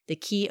key. The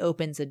key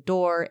opens a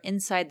door.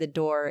 Inside the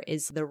door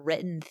is the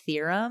written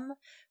theorem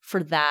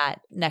for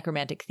that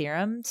necromantic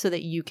theorem so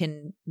that you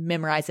can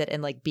memorize it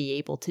and like be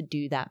able to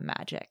do that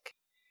magic.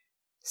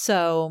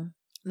 So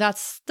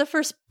that's the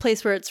first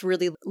place where it's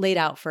really laid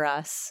out for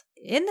us.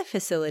 In the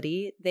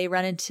facility, they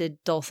run into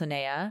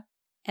Dulcinea,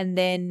 and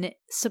then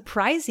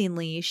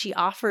surprisingly, she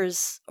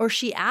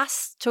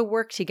asks to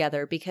work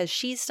together because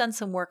she's done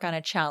some work on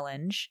a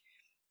challenge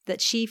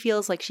that she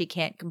feels like she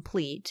can't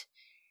complete.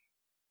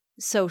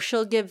 So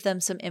she'll give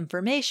them some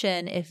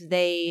information if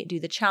they do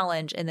the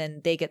challenge, and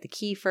then they get the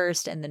key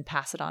first and then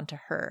pass it on to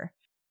her.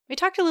 We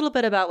talked a little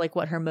bit about like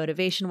what her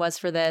motivation was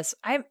for this.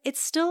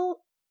 It's still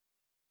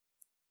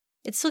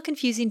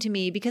confusing to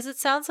me because it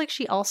sounds like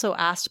she also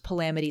asked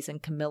Palamedes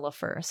and Camilla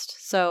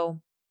first.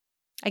 So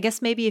I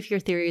guess maybe if your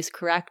theory is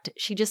correct,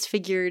 she just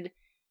figured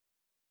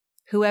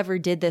whoever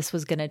did this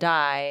was going to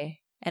die,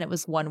 and it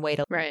was one way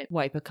to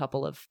wipe a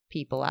couple of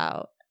people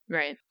out.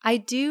 Right. I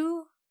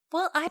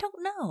don't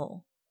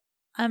know.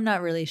 I'm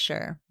not really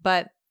sure.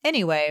 But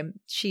anyway,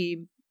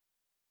 she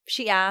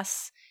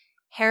asks.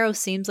 Harrow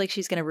seems like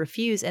she's going to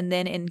refuse, and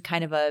then in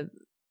kind of a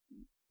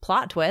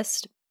plot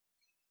twist,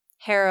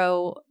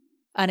 Harrow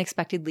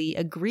unexpectedly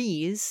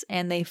agrees,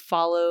 and they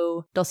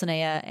follow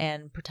Dulcinea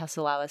and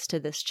Protesilaus to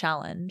this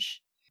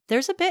challenge.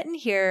 There's a bit in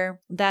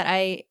here that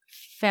I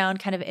found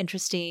kind of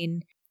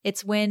interesting.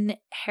 It's when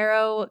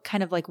Harrow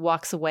kind of like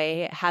walks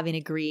away having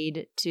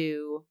agreed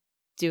to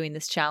doing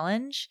this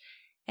challenge,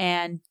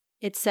 and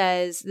it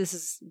says, this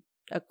is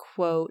a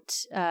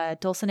quote,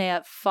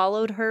 Dulcinea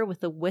followed her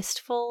with a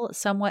wistful,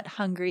 somewhat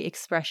hungry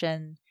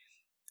expression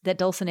that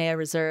Dulcinea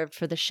reserved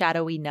for the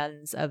shadowy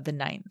nuns of the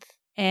Ninth.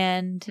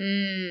 And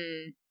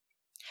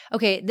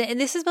okay, and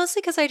this is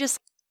mostly because I just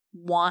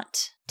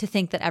want to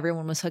think that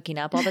everyone was hooking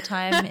up all the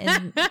time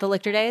in the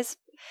Lictor days.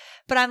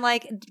 But I'm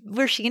like,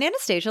 were she and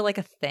Anastasia like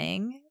a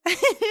thing?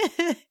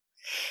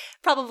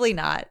 Probably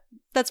not.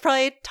 That's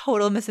probably a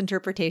total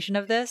misinterpretation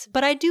of this.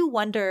 But I do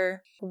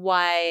wonder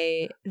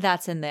why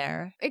that's in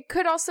there. It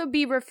could also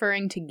be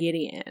referring to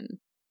Gideon,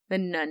 the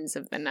nuns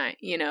of the night.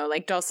 You know,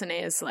 like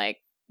Dulcinea's like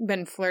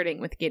been flirting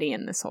with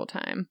Gideon this whole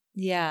time.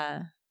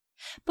 Yeah.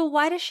 But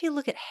why does she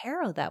look at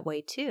Harrow that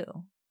way too?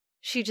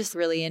 She just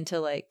really into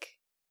like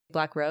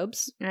black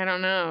robes? I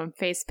don't know.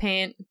 Face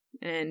paint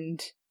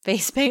and...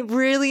 Face paint,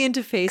 really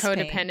into face paint.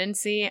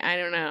 Codependency? I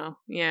don't know.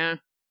 Yeah.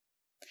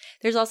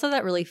 There's also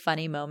that really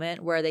funny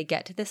moment where they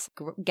get to this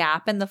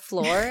gap in the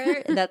floor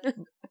that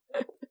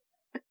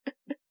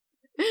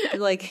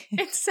like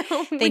it's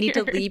so they need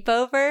to leap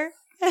over.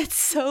 It's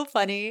so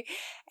funny.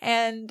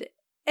 And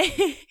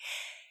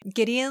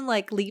Gideon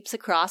like leaps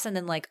across and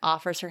then like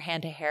offers her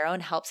hand to Harrow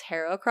and helps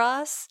Harrow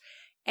across.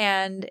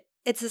 And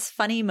it's this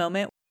funny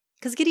moment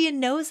because Gideon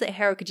knows that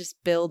Harrow could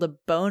just build a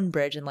bone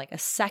bridge in like a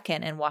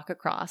second and walk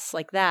across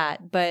like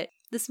that. But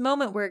this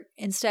moment where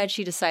instead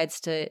she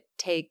decides to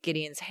take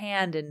Gideon's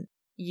hand and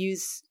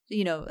use,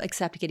 you know,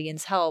 accept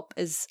Gideon's help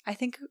is, I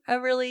think, a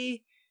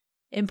really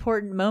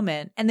important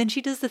moment. And then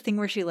she does the thing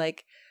where she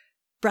like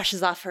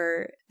brushes off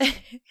her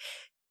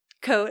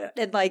coat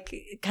and like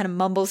kind of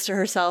mumbles to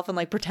herself and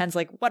like pretends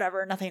like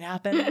whatever, nothing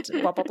happened,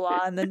 blah, blah,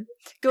 blah. And then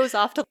goes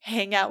off to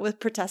hang out with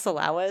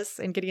Protessalawis.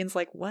 And Gideon's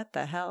like, what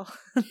the hell?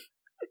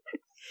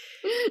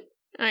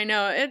 I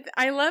know.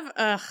 I love,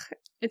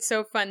 it's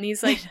so fun.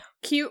 These like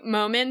cute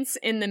moments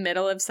in the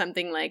middle of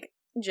something like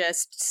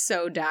just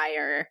so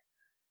dire.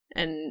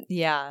 And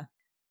yeah.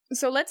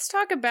 So let's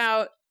talk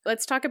about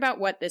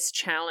what this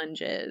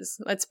challenge is.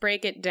 Let's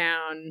break it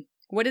down.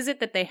 What is it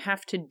that they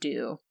have to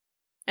do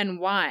and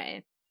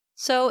why?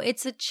 So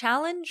it's a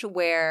challenge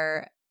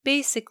where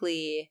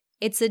basically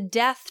it's a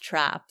death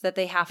trap that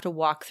they have to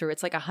walk through.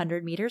 It's like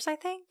 100 meters, I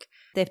think.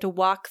 They have to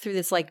walk through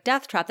this like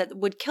death trap that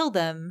would kill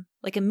them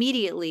like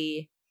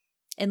immediately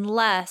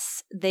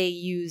unless they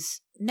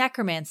use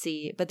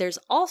necromancy. But there's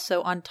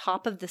also on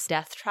top of this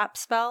death trap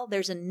spell,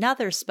 there's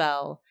another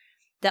spell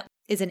that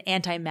is an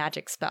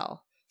anti-magic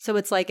spell. So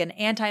it's like an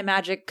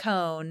anti-magic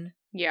cone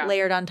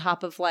layered on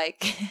top of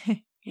like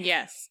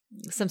yes,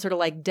 some sort of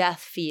like death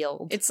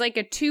field. It's like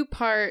a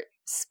 2-part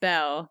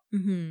spell.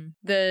 Mm-hmm.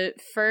 The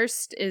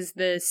first is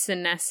the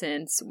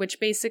senescence, which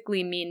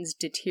basically means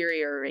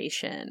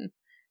deterioration.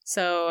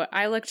 So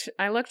I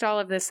looked all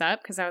of this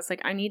up because I was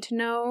like, I need to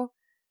know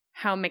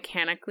how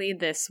mechanically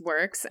this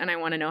works, and I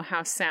want to know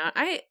how sound.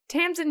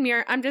 Tamsin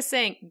Muir, I'm just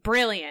saying,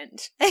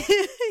 brilliant.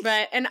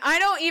 And I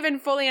don't even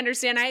fully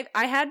understand.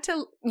 I had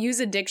to use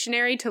a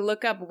dictionary to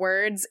look up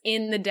words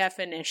in the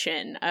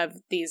definition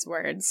of these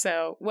words.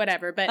 So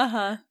whatever. But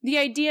the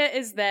idea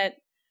is that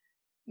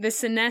the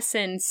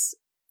senescence,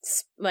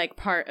 like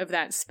part of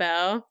that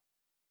spell,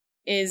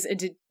 is a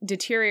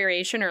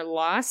deterioration or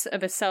loss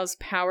of a cell's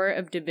power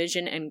of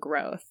division and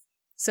growth.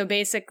 So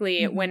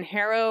basically, when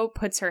Harrow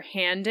puts her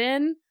hand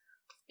in,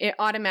 it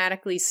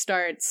automatically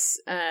starts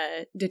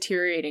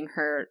deteriorating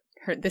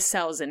the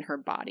cells in her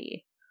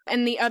body.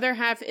 And the other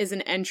half is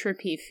an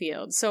entropy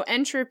field. So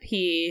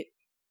entropy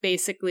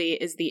basically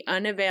is the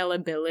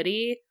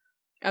unavailability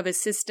of a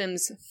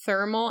system's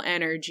thermal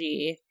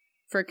energy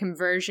for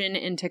conversion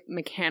into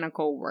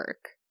mechanical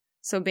work.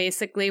 So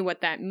basically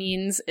what that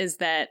means is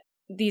that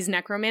these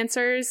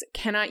necromancers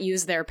cannot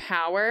use their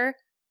power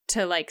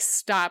to like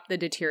stop the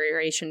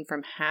deterioration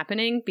from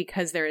happening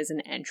because there is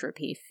an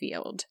entropy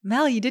field.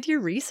 Mel, you did your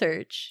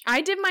research.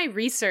 I did my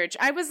research.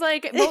 I was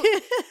like, well,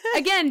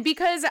 again,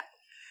 because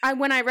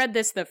when I read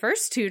this the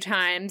first 2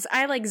 times,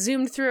 I like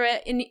zoomed through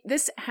it, and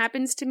this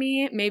happens to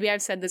me. Maybe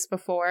I've said this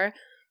before.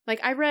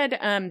 Like I read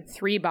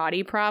 3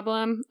 Body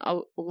Problem a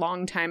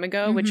long time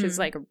ago, which is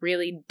like a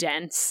really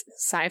dense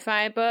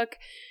sci-fi book.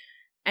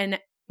 And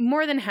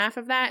more than half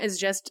of that is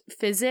just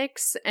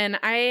physics. And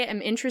I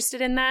am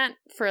interested in that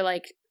for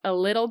like a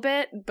little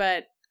bit,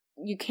 but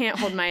you can't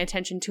hold my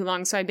attention too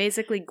long. So I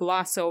basically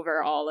gloss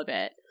over all of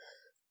it.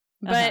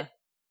 But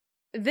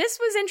this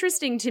was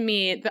interesting to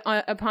me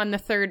upon the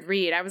 3rd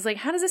read. I was like,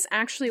 how does this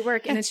actually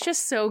work? And it's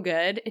just so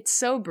good. It's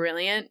so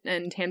brilliant.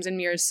 And Tamsin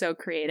Muir is so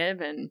creative,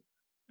 and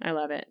I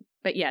love it.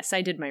 But yes,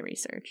 I did my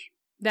research.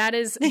 That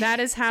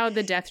is how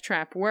the death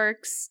trap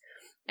works.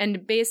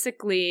 And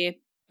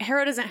basically,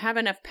 Harrow doesn't have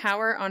enough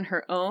power on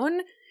her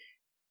own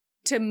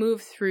to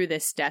move through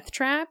this death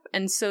trap.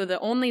 And so the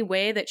only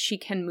way that she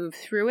can move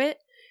through it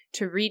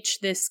to reach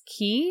this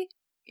key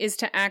is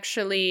to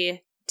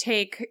actually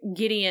take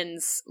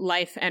Gideon's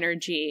life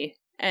energy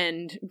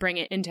and bring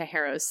it into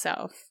Harrow's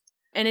self.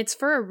 And it's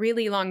for a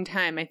really long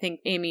time. I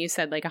think, Amy, you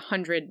said like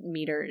 100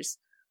 meters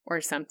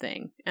or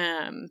something.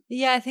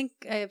 Yeah, I think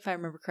if I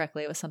remember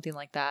correctly, it was something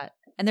like that.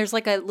 And there's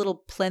like a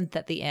little plinth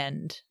at the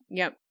end.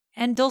 Yep.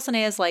 And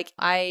Dulcinea is like,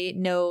 I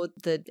know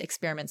the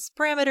experiment's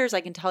parameters.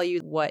 I can tell you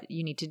what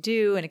you need to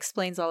do, and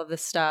explains all of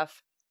this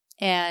stuff.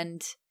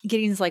 And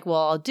Gideon's like,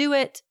 well, I'll do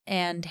it.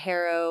 And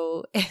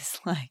Harrow is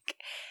like,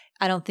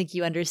 I don't think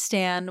you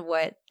understand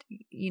what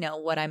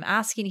I'm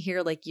asking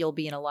here. Like, you'll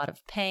be in a lot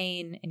of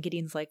pain. And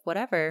Gideon's like,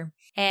 whatever.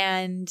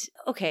 And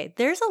okay,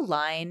 there's a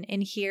line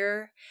in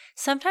here.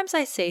 Sometimes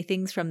I say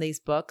things from these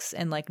books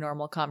in like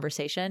normal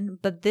conversation,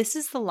 but this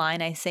is the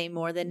line I say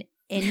more than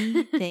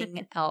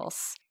anything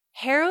else.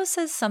 Harrow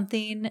says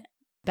something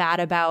bad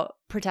about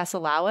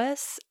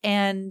Protesilaus,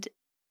 and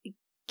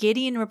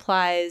Gideon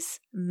replies,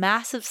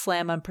 massive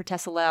slam on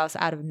Protesilaus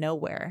out of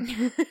nowhere.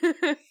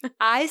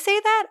 I say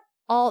that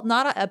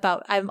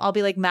I'll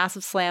be like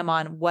massive slam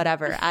on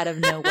whatever out of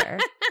nowhere.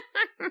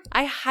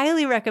 I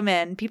highly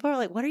recommend. People are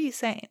like, what are you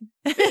saying?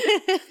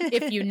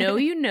 If you know,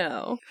 you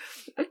know.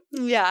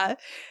 Yeah.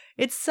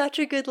 It's such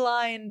a good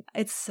line.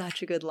 It's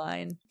such a good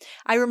line.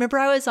 I remember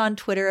I was on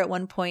Twitter at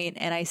one point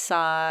and I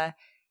saw,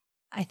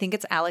 I think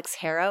it's Alex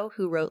Harrow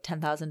who wrote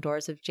 10,000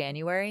 Doors of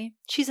January.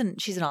 She's an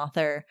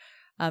author,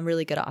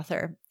 really good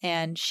author.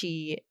 And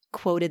she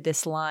quoted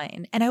this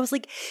line. And I was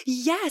like,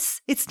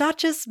 yes, it's not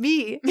just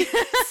me.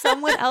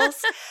 Someone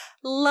else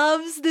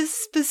loves this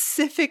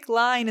specific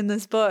line in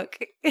this book.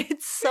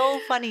 It's so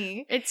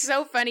funny. It's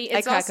so funny.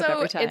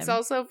 It's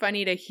also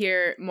funny to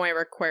hear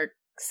Moira Quirk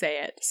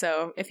say it.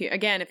 So if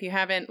you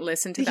haven't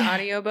listened to the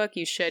audiobook,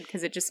 you should,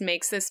 because it just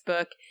makes this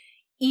book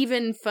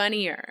even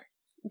funnier.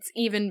 It's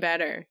even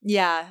better.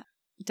 Yeah,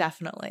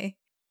 definitely.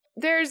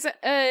 There's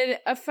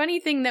a funny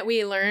thing that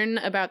we learn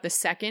about the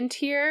second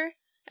here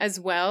as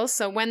well.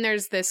 So when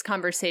there's this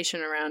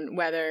conversation around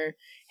whether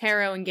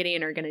Harrow and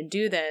Gideon are going to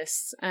do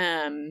this,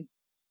 Harrow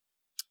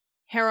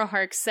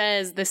Hark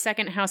says the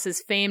second house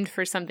is famed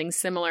for something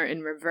similar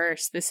in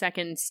reverse. The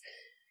second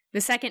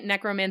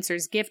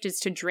necromancer's gift is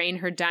to drain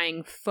her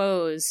dying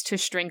foes to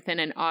strengthen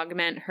and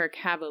augment her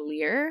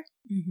cavalier.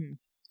 Mm-hmm.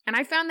 And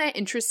I found that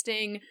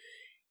interesting,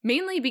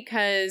 mainly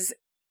because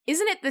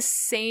isn't it the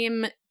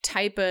same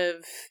type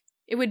of,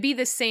 it would be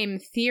the same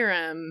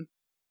theorem,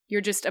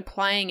 you're just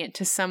applying it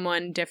to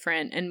someone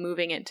different and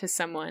moving it to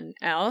someone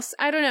else.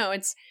 I don't know.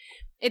 It's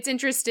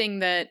interesting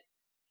that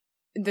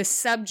the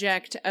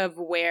subject of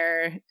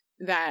where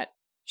that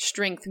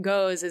strength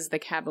goes is the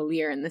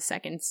cavalier in the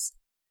second's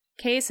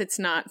case. It's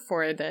not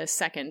for the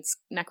second's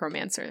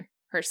necromancer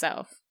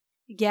herself.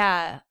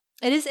 Yeah.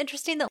 It is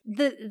interesting that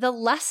the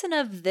lesson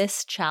of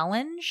this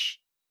challenge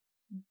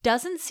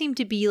doesn't seem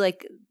to be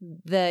like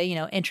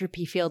the,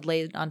 entropy field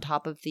laid on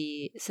top of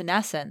the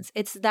senescence.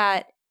 It's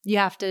that you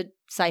have to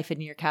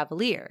siphon your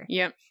cavalier.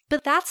 Yep.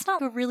 But that's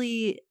not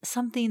really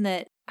something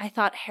that I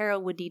thought Harrow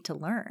would need to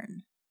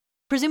learn.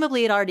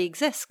 Presumably it already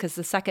exists because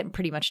the second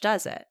pretty much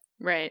does it.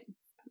 Right.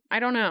 I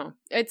don't know.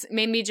 It's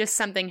maybe just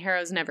something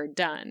Harrow's never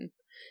done.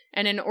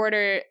 And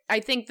I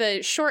think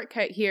the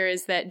shortcut here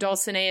is that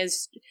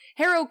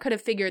Harrow could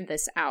have figured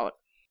this out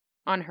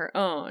on her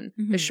own.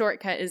 Mm-hmm. The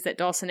shortcut is that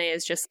Dulcinea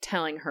is just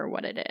telling her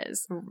what it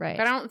is. Right.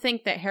 But I don't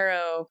think that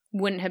Harrow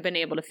wouldn't have been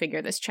able to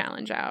figure this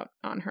challenge out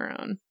on her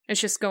own.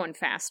 It's just going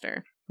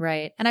faster.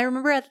 Right. And I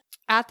remember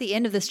at the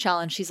end of this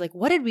challenge, she's like,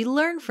 what did we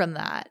learn from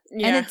that?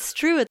 Yeah. And it's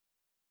true.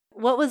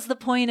 What was the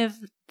point of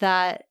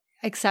that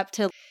except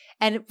to...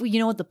 And you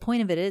know what the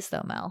point of it is,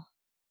 though, Mel?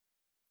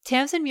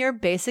 Tamsin Muir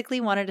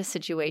basically wanted a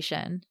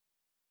situation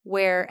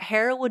where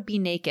Harrow would be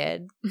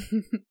naked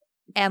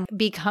and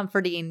be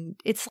comforting.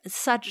 It's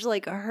such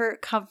like her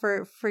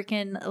comfort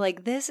freaking,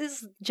 like, this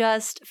is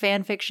just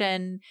fan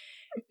fiction.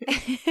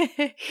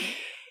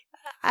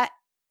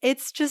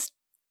 It's just,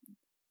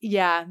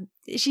 yeah.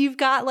 You've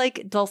got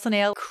like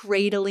Dulcinea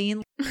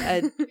cradling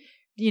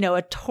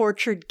a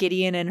tortured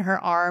Gideon in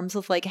her arms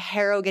with like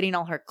Harrow getting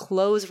all her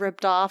clothes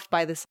ripped off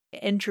by this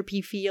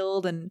entropy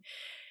field. And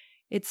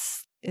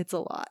it's a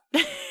lot.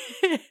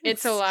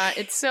 It's a lot.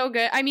 It's so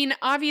good. I mean,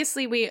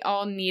 obviously we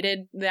all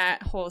needed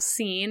that whole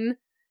scene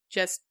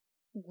just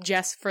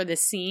for the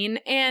scene.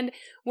 And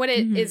what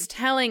it is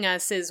telling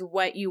us is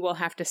what you will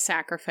have to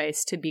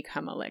sacrifice to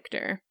become a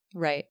lictor.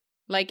 Right.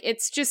 Like,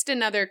 it's just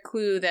another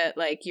clue that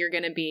like you're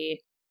going to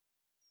be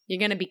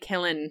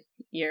killing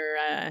your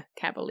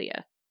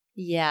cavalier.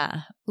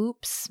 Yeah.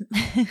 Oops.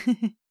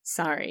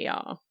 Sorry,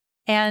 y'all.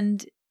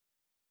 And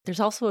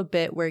there's also a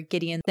bit where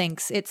Gideon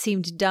thinks it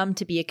seemed dumb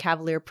to be a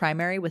cavalier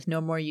primary with no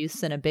more use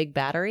than a big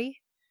battery.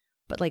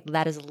 But like,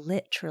 that is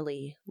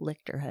literally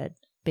lictorhood,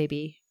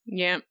 baby.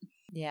 Yep.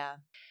 Yeah.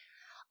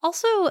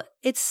 Also,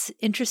 it's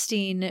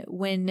interesting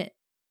when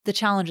the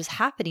challenge is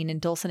happening and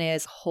Dulcinea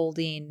is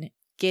holding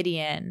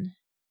Gideon.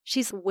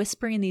 She's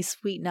whispering these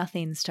sweet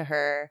nothings to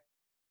her.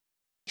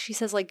 She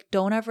says, like,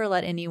 don't ever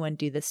let anyone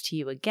do this to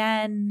you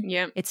again.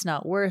 Yep. It's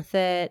not worth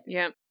it.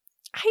 Yep.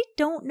 I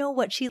don't know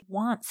what she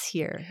wants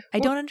here. I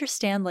don't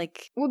understand,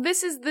 like... Well,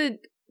 this is the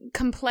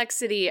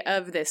complexity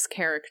of this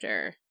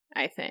character,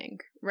 I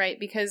think, right?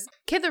 Because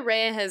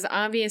Cytherea has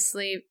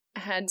obviously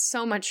had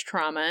so much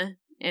trauma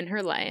in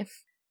her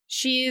life.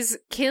 She's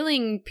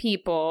killing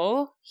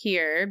people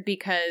here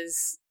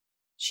because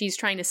she's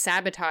trying to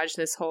sabotage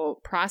this whole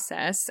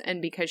process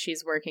and because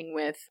she's working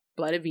with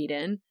Blood of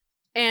Eden.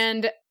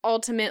 And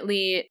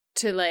ultimately,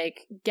 to,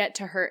 like, get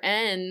to her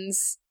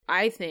ends...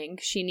 I think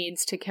she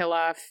needs to kill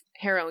off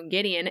Harrow and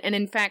Gideon. And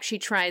in fact, she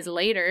tries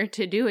later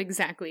to do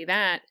exactly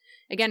that,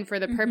 again, for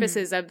the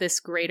purposes of this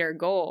greater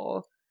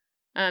goal.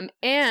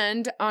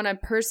 And on a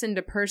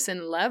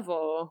person-to-person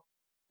level,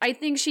 I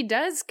think she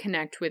does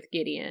connect with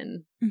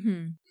Gideon.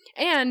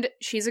 And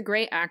she's a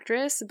great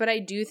actress, but I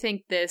do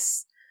think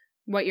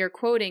what you're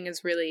quoting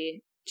is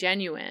really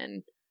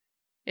genuine.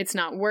 It's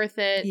not worth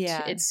it.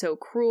 Yeah. It's so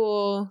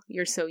cruel.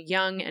 You're so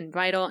young and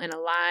vital and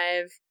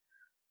alive.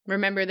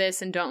 Remember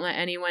this and don't let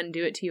anyone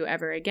do it to you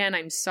ever again.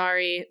 I'm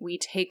sorry. We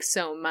take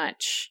so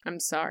much. I'm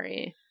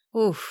sorry.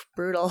 Oof,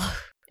 brutal.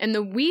 And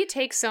the we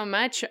take so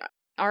much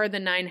are the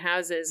 9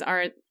 houses,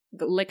 are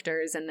the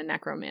lictors and the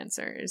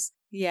necromancers.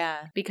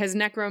 Yeah. Because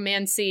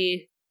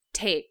necromancy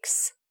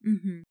takes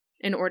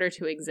in order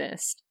to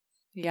exist.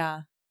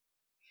 Yeah.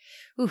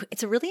 Ooh,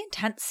 it's a really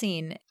intense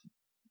scene.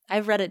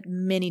 I've read it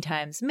many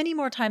times, many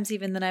more times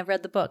even than I've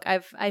read the book.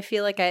 I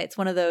feel like it's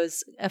one of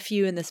those, a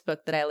few in this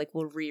book that I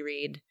will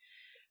reread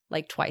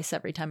twice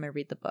every time I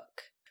read the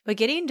book. But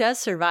Gideon does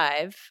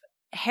survive.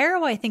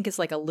 Harrow, I think, is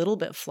a little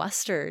bit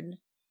flustered.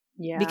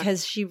 Yeah.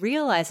 Because she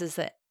realizes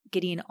that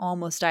Gideon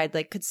almost died,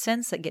 could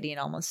sense that Gideon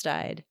almost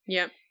died.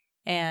 Yep.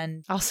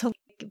 And also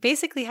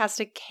basically has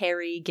to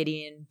carry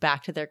Gideon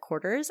back to their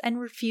quarters and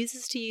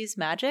refuses to use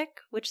magic,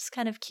 which is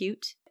kind of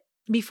cute.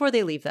 Before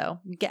they leave, though,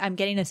 I'm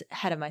getting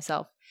ahead of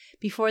myself.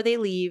 Before they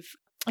leave,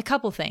 a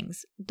couple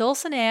things.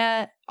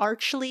 Dulcinea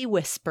archly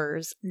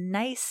whispers,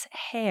 "Nice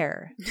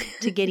hair,"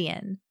 to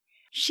Gideon.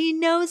 She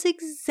knows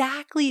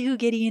exactly who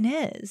Gideon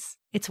is.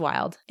 It's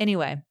wild.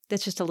 Anyway,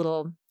 that's just a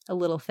little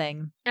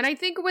thing. And I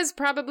think it was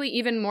probably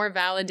even more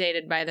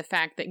validated by the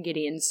fact that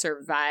Gideon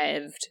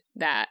survived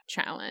that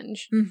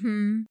challenge.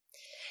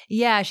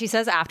 Yeah, she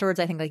says afterwards,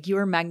 I think, "You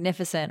were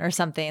magnificent," or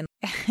something.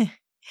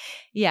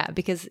 Yeah,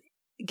 because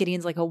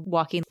Gideon's a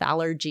walking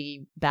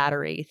allergy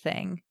battery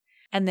thing.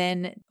 And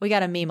then we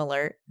got a meme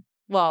alert.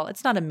 Well,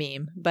 it's not a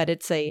meme, but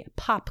it's a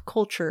pop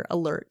culture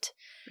alert.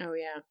 Oh,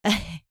 yeah.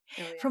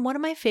 From one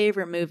of my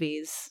favorite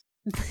movies.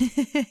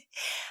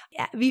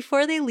 Yeah,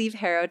 before they leave,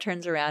 Harrow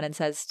turns around and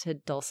says to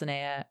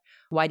Dulcinea,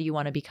 "Why do you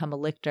want to become a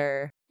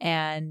lictor?"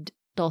 And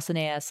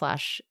Dulcinea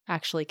 /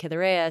 actually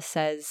Cytherea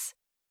says,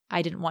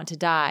 "I didn't want to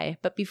die."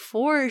 But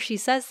before she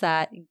says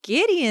that,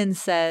 Gideon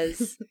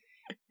says,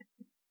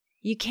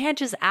 "You can't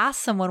just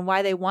ask someone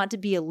why they want to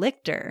be a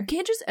lictor. You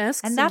can't just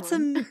ask and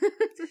someone."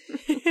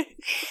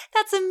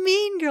 That's a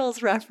Mean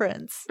Girls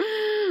reference.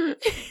 Oh,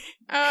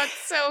 it's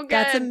so good.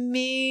 That's a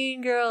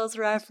Mean Girls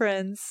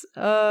reference.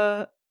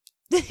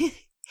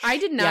 I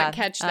did not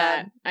catch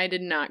that. I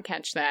did not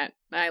catch that.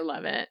 I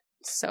love it.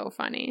 So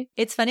funny.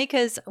 It's funny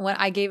because when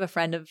I gave a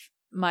friend of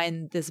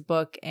mine this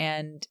book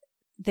and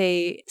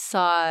they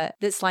saw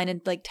this line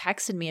and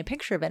texted me a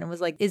picture of it and was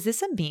like, "Is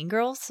this a Mean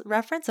Girls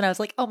reference?" And I was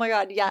like, "Oh my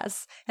God,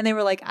 yes." And they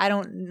were like, "I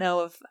don't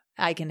know if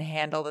I can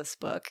handle this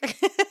book."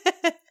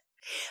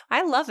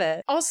 I love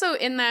it. Also,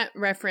 in that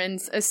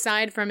reference,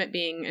 aside from it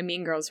being a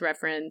Mean Girls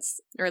reference,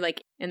 or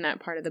in that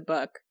part of the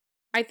book,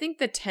 I think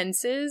the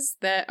tenses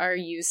that are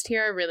used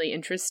here are really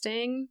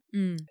interesting.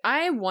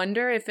 I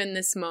wonder if in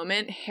this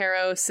moment,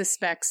 Harrow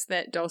suspects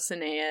that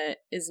Dulcinea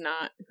is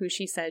not who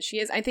she says she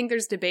is. I think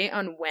there's debate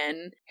on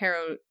when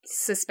Harrow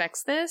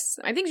suspects this.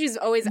 I think she's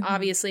always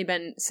obviously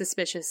been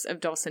suspicious of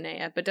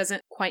Dulcinea, but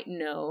doesn't quite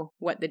know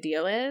what the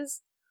deal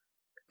is.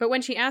 But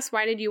when she asks,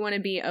 "Why did you want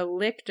to be a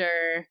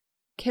lictor?"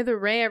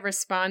 Cytherea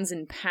responds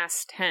in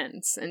past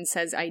tense and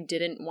says, "I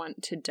didn't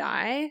want to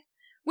die."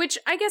 Which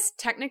I guess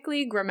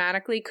technically,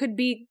 grammatically, could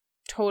be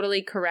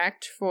totally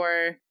correct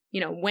for,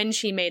 when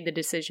she made the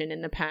decision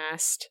in the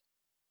past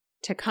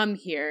to come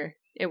here,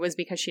 it was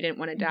because she didn't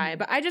want to die.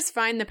 But I just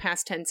find the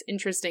past tense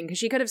interesting because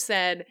she could have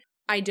said,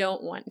 "I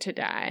don't want to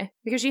die,"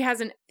 because she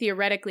hasn't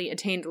theoretically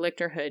attained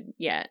lictorhood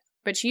yet.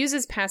 But she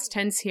uses past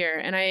tense here,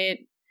 and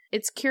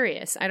it's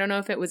curious. I don't know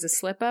if it was a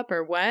slip up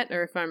or what,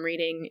 or if I'm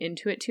reading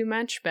into it too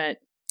much, but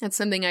that's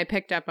something I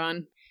picked up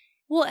on.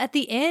 Well, at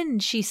the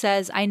end, she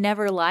says, "I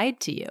never lied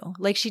to you."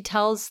 She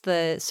tells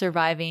the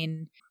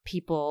surviving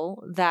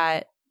people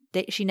that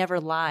she never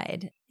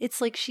lied.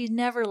 It's she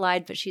never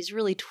lied, but she's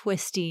really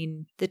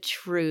twisting the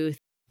truth.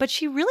 But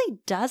she really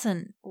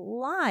doesn't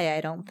lie,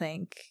 I don't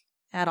think,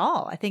 at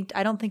all.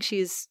 I don't think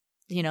she's,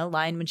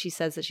 lying when she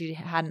says that she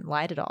hadn't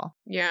lied at all.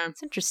 Yeah.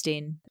 It's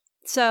interesting.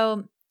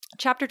 So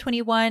chapter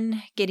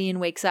 21, Gideon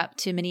wakes up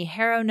to many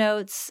Harrow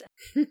notes.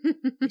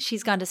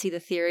 She's gone to see the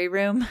theory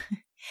room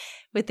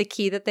with the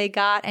key that they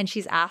got, and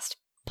she's asked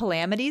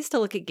Palamedes to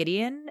look at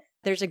Gideon.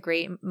 There's a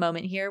great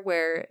moment here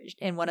where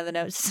in one of the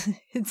notes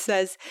it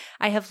says,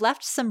 "I have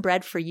left some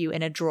bread for you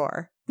in a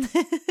drawer."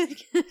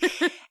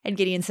 And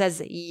Gideon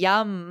says,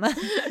 "Yum."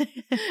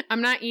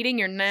 "I'm not eating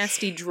your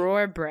nasty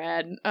drawer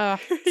bread." Oh,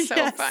 so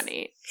yes.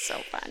 Funny. So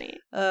funny.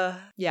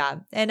 Yeah.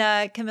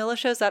 And Camilla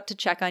shows up to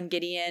check on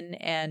Gideon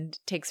and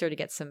takes her to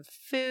get some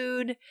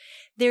food.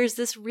 There's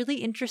this really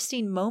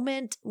interesting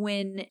moment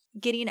when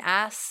Gideon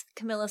asks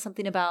Camilla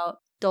something about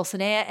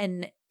Dulcinea,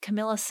 and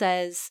Camilla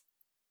says,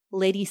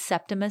 "Lady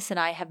Septimus and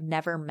I have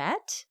never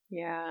met."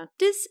 Yeah.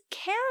 Does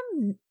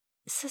Cam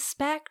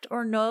suspect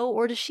or know?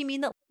 Or does she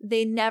mean that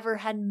they never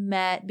had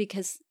met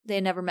because they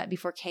had never met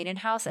before Canaan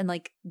House and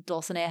like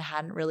Dulcinea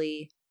hadn't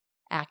really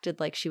acted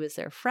like she was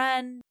their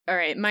friend? All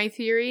right. My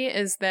theory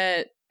is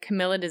that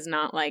Camilla does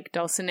not like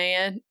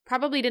Dulcinea.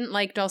 Probably didn't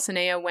like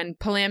Dulcinea when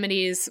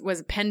Palamedes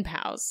was pen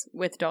pals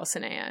with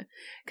Dulcinea.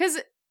 Because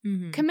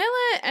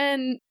Camilla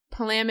and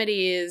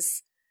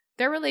Palamedes,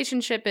 their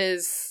relationship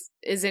is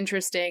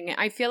interesting.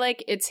 I feel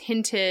like it's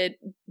hinted,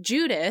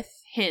 Judith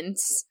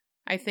hints,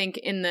 I think,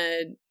 in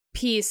the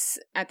piece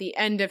at the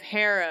end of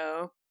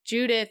Harrow,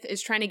 Judith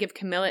is trying to give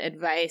Camilla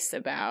advice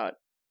about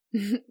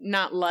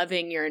not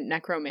loving your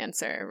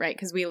necromancer, right?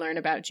 Because we learn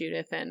about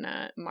Judith and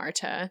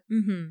Marta.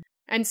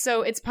 And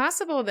so it's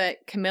possible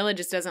that Camilla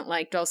just doesn't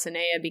like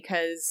Dulcinea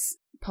because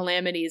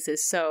Palamedes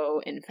is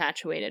so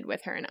infatuated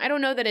with her. And I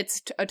don't know that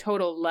it's a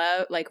total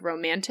love, like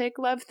romantic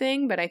love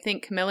thing, but I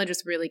think Camilla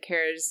just really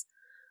cares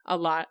a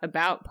lot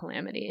about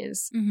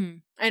Palamedes.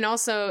 And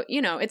also,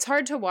 you know, it's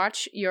hard to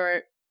watch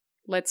your,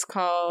 let's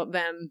call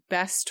them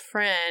best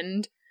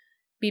friend,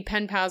 be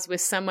pen pals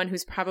with someone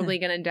who's probably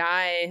going to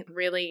die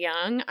really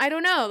young. I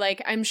don't know.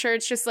 Like, I'm sure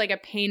it's just like a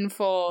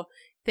painful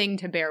thing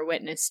to bear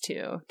witness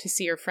to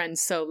see your friend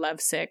so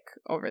lovesick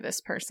over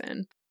this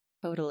person.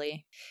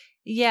 Totally.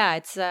 Yeah,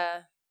 it's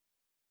an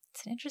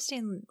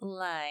interesting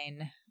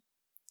line.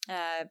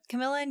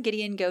 Camilla and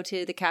Gideon go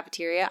to the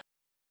cafeteria.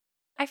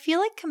 I feel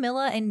like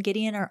Camilla and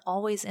Gideon are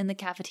always in the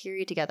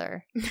cafeteria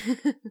together.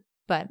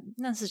 But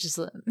this is just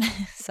a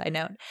side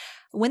note.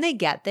 When they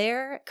get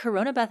there,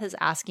 Corona Beth is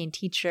asking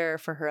Teacher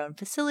for her own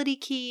facility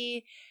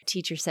key.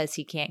 Teacher says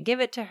he can't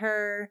give it to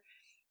her.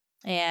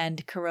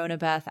 And Corona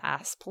Beth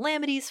asks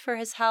Palamedes for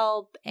his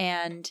help.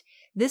 And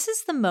this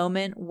is the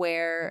moment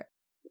where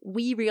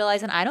we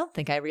realize, and I don't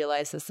think I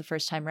realized this the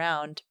first time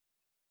round.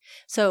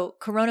 So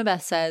Corona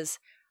Beth says,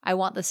 I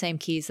want the same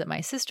keys that my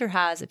sister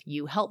has. If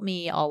you help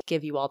me, I'll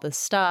give you all this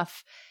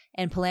stuff.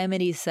 And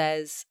Palamedes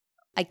says,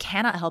 I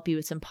cannot help you.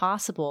 It's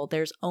impossible.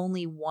 There's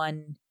only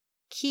one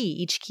key.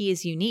 Each key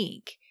is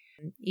unique.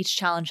 Each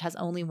challenge has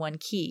only one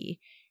key.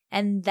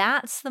 And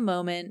that's the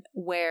moment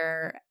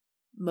where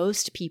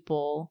most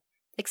people,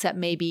 except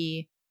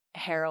maybe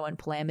Harrow and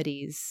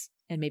Palamedes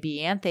and maybe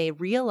Anthe,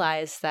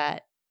 realize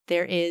that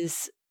there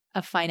is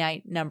a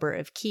finite number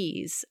of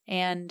keys.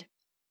 And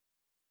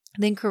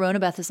then Corona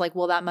Beth is like,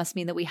 well, that must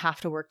mean that we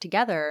have to work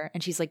together.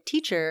 And she's like,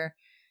 Teacher,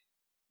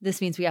 this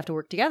means we have to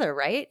work together,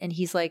 right? And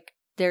he's like,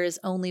 there is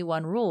only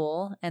one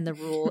rule, and the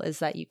rule is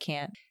that you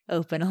can't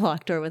open a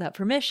locked door without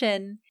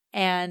permission.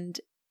 And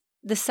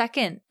the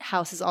second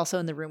house is also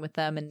in the room with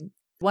them, and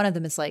one of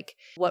them is like,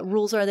 what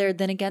rules are there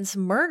then against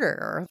murder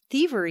or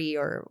thievery?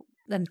 Or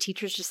then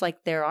Teacher's just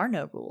like, there are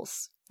no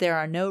rules. There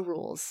are no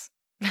rules.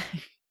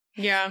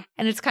 Yeah.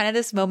 And it's kind of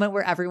this moment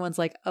where everyone's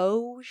like,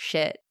 oh,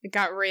 shit. It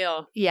got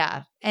real.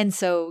 Yeah. And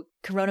so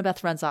Corona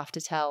Beth runs off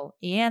to tell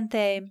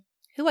Ianthe,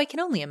 who I can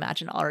only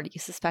imagine already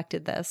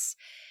suspected this.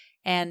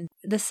 And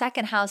the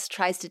second house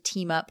tries to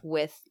team up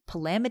with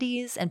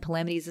Palamedes, and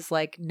Palamedes is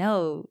like,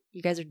 no,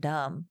 you guys are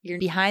dumb. You're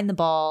behind the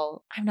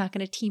ball. I'm not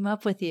going to team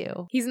up with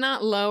you. He's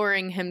not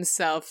lowering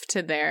himself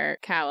to their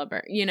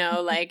caliber. You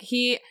know, like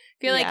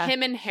like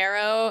him and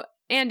Harrow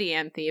and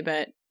Ianthe,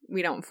 but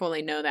we don't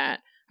fully know that,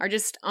 are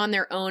just on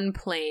their own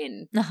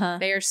plane.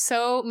 They are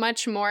so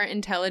much more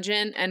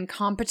intelligent and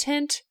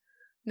competent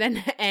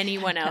than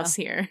anyone else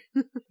here.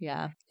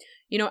 Yeah.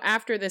 You know,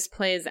 after this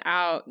plays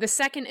out, the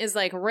second is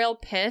like real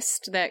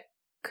pissed that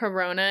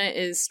Corona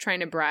is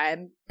trying to bribe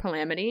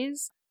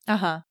Palamedes.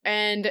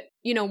 And,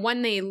 you know,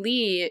 when they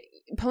leave,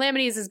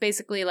 Palamedes is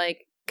basically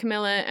like,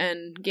 Camilla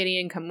and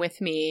Gideon, come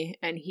with me.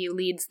 And he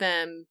leads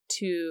them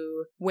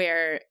to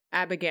where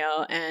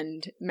Abigail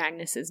and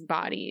Magnus's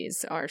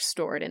bodies are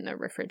stored in the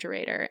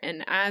refrigerator.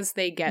 And as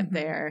they get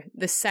there,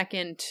 the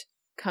second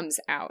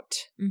comes out.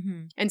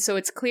 And so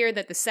it's clear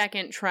that the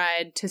second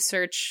tried to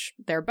search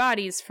their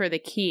bodies for the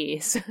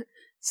keys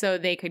so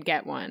they could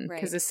get one,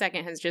 because the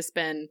second has just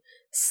been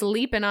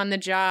sleeping on the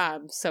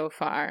job so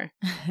far.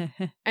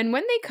 And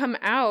when they come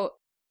out,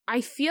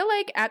 I feel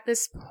like at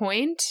this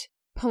point,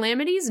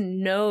 Palamedes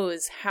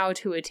knows how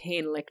to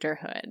attain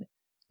lictorhood,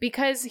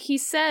 because he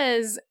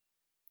says,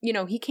 you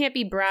know, he can't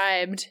be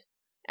bribed,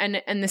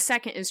 and the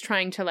second is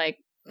trying to like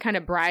kind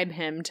of bribe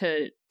him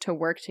to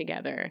work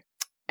together.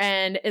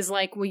 And is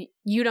like, well,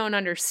 you don't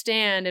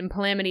understand. And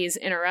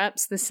Palamedes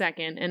interrupts the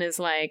second and is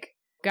like,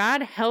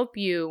 God help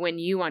you when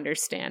you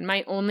understand.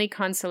 My only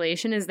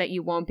consolation is that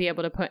you won't be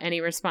able to put any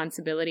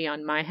responsibility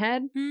on my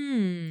head.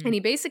 And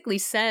he basically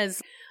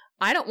says,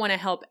 I don't want to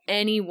help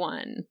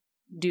anyone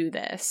do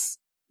this.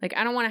 Like,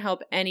 I don't want to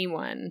help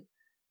anyone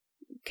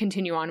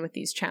continue on with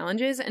these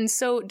challenges. And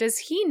so does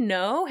he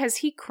know? Has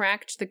he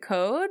cracked the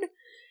code?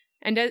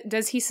 And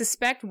does he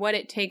suspect what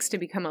it takes to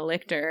become a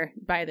lictor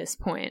by this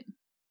point?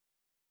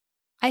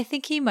 I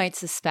think he might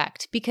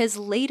suspect, because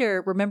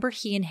later, remember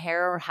he and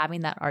Harrow are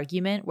having that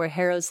argument where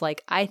Harrow's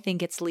like, I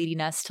think it's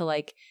leading us to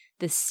like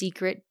this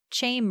secret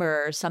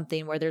chamber or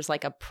something where there's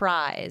like a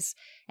prize.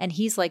 And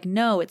he's like,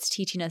 no, it's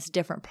teaching us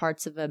different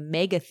parts of a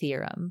mega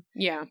theorem.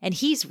 Yeah. And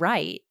he's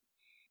right.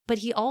 But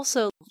he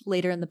also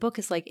later in the book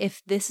is like,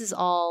 if this is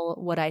all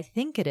what I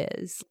think it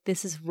is,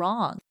 this is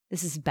wrong.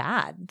 This is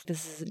bad.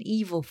 This is an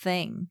evil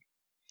thing.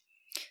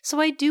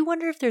 So I do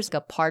wonder if there's a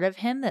part of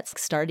him that's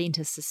starting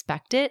to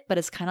suspect it, but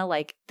it's kind of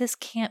like, this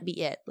can't be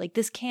it. Like,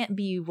 this can't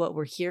be what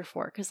we're here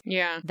for, because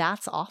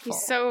that's awful.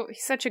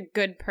 He's such a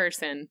good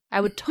person.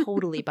 I would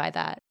totally buy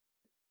that.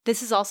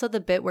 This is also the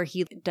bit where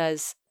he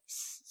does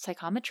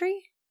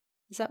psychometry.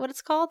 Is that what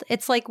it's called?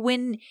 It's like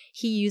when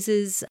he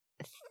uses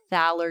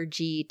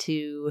thalergy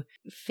to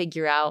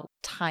figure out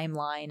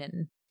timeline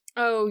and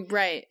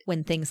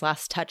when things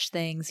last touch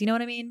things. You know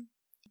what I mean?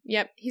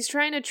 Yep. He's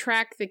trying to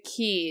track the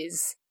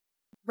keys.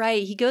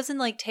 Right. He goes and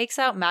like takes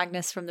out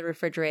Magnus from the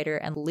refrigerator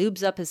and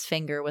lubes up his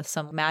finger with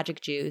some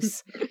magic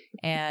juice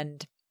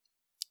and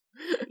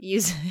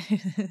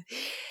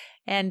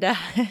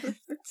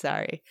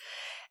sorry.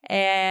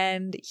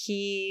 And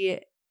he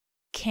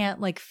can't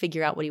like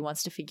figure out what he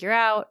wants to figure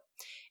out.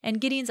 And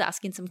Gideon's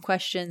asking some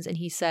questions, and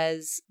he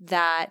says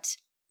that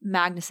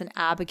Magnus and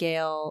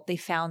Abigail, they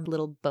found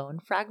little bone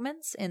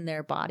fragments in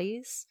their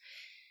bodies.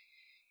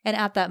 And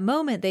at that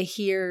moment, they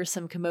hear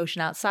some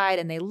commotion outside,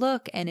 and they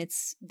look, and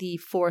it's the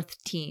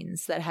fourth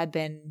teens that had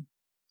been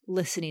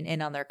listening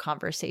in on their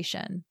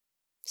conversation.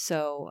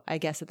 So I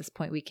guess at this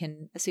point, we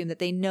can assume that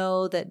they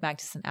know that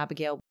Magnus and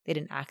Abigail, they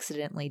didn't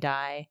accidentally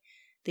die.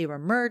 They were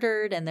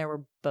murdered, and there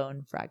were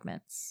bone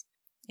fragments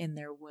in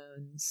their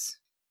wounds.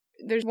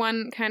 There's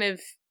one kind of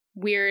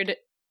weird,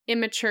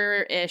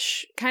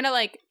 immature-ish, kind of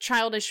like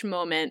childish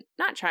moment.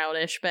 Not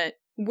childish, but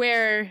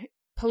where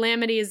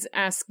Palamedes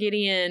asks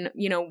Gideon,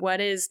 what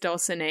is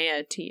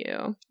Dulcinea to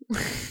you?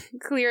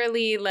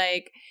 Clearly,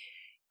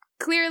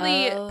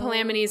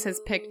 Palamedes has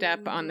picked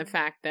up on the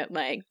fact that,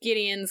 like,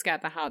 Gideon's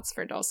got the hots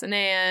for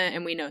Dulcinea,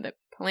 and we know that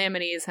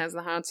Palamedes has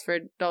the hots for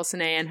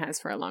Dulcinea and has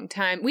for a long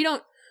time. We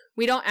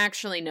don't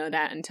actually know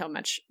that until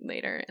much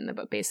later in the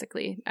book.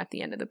 Basically, at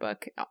the end of the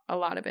book, a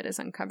lot of it is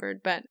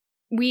uncovered, but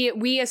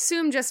we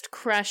assume just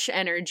crush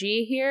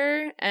energy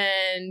here,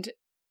 and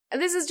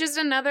this is just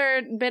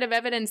another bit of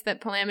evidence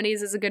that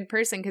Palamedes is a good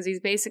person, because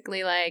he's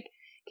basically like,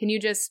 can you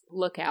just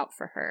look out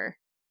for her?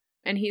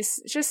 And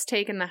he's just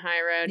taken the high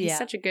road. He's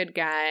such a good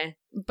guy.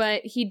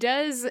 But he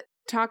does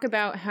talk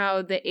about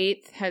how the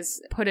Eighth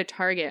has put a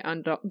target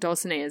on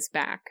Dulcinea's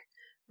back,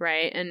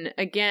 right? And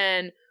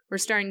again, we're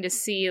starting to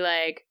see,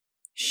 like,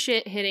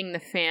 shit hitting the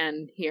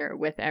fan here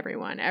with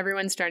everyone.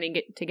 Everyone's starting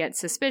to get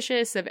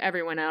suspicious of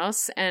everyone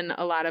else, and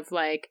a lot of,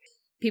 like,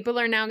 people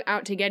are now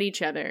out to get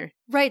each other.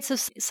 Right, so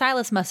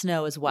Silas must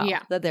know as well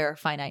that there are a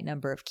finite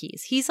number of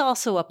keys. He's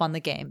also up on the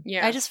game.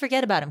 Yeah. I just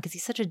forget about him because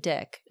he's such a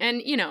dick.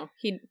 And,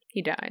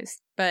 he dies.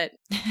 But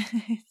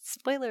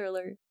spoiler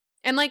alert.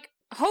 And, like,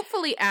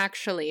 hopefully,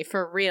 actually,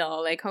 for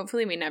real, like,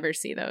 hopefully we never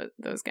see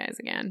those guys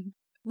again.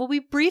 Well, we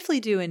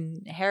briefly do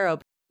in Harrow.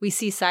 We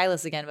see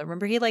Silas again, but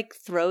remember he, like,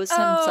 throws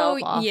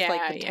himself off,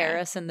 like, the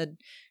terrace in the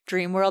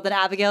dream world, and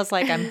Abigail's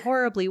like, I'm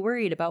horribly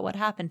worried about what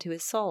happened to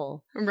his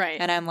soul. Right.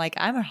 And I'm like,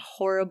 I'm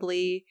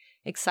horribly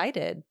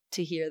excited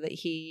to hear that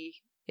he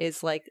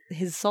is, like,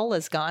 his soul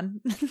is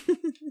gone.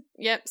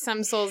 Yep,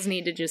 some souls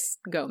need to just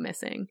go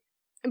missing.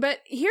 But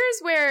here's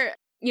where,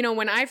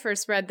 when I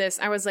first read this,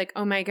 I was like,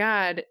 oh my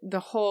god,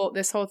 this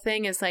whole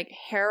thing is like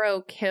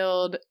Harrow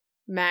killed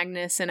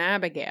Magnus and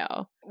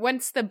Abigail.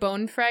 Once the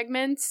bone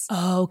fragments.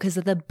 Oh, because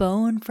of the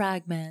bone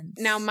fragments.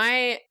 Now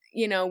my,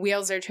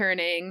 wheels are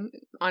turning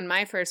on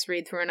my first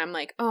read through, and I'm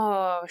like,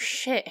 oh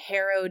shit,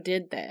 Harrow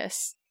did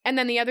this. And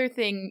then the other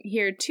thing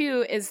here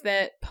too is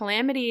that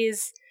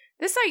Palamedes,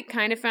 this I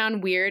kind of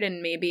found weird,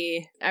 and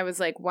maybe I was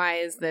like, why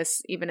is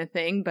this even a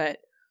thing? But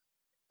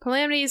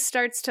Palamedes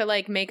starts to,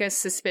 like, make us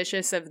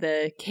suspicious of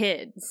the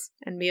kids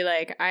and be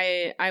like,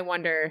 I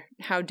wonder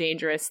how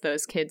dangerous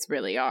those kids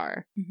really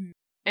are. Mm-hmm.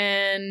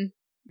 And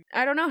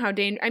I don't know how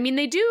I mean,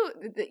 they do,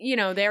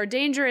 they are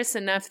dangerous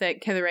enough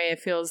that Kithurea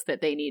feels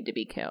that they need to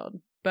be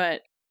killed.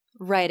 But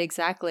right,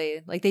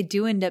 exactly. Like, they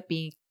do end up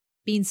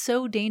being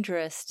so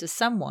dangerous to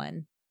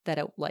someone that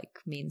it, like,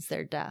 means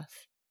their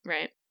death.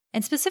 Right.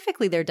 And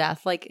specifically their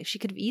death. Like, she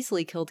could have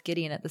easily killed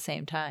Gideon at the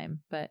same time,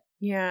 but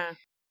yeah.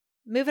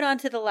 Moving on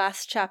to the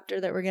last chapter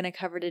that we're going to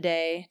cover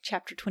today,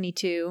 chapter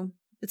 22.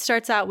 It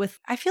starts out with,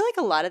 I feel like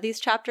a lot of these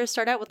chapters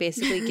start out with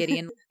basically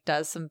Gideon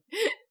does some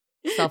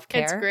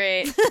self-care. It's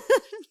great.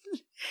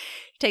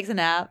 Takes a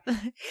nap.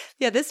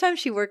 Yeah, this time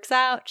she works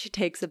out. She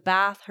takes a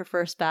bath, her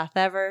first bath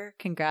ever.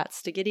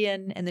 Congrats to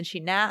Gideon. And then she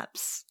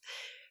naps.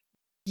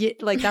 Yeah,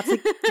 like, that's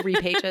like 3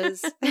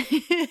 pages.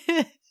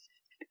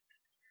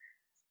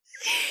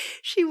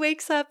 She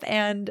wakes up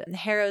and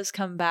Harrow's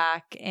come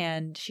back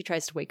and she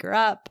tries to wake her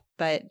up,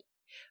 but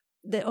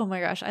oh my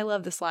gosh, I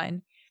love this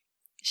line.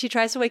 She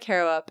tries to wake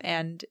Harrow up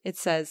and it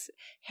says,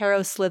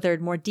 Harrow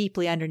slithered more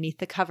deeply underneath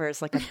the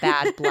covers like a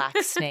bad black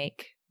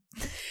snake.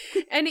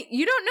 And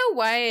you don't know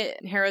why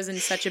Harrow's in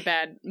such a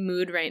bad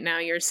mood right now.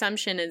 Your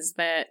assumption is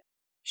that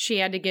she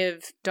had to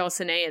give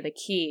Dulcinea the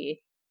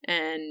key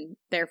and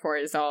therefore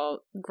is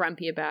all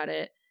grumpy about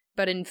it.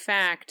 But in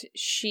fact,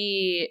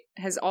 she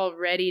has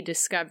already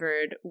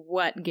discovered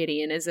what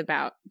Gideon is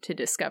about to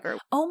discover.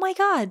 Oh my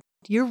god.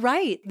 You're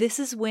right. This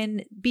is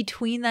when,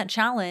 between that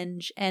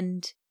challenge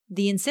and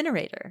the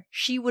incinerator,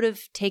 she would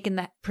have taken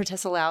that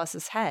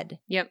Protesilaus' head.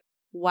 Yep.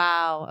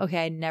 Wow.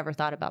 Okay, I never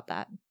thought about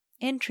that.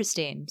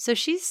 Interesting. So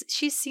she's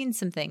seen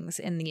some things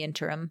in the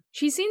interim.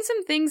 She's seen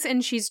some things,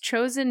 and she's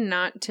chosen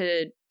not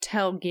to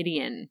tell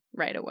Gideon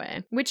right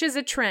away, which is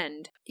a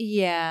trend.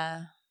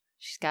 Yeah.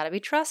 She's got to be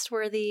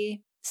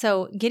trustworthy.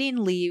 So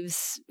Gideon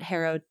leaves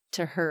Harrow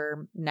to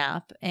her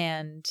nap,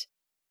 and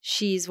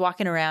she's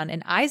walking around,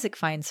 and Isaac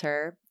finds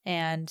her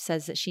and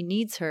says that she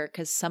needs her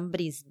because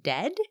somebody's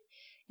dead,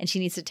 and she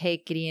needs to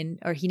take Gideon,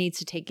 or he needs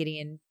to take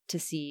Gideon to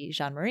see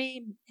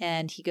Jean-Marie,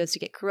 and he goes to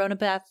get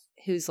Coronabeth,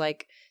 who's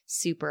like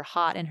super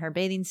hot in her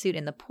bathing suit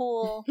in the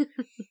pool,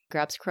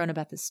 grabs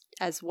Coronabeth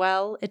as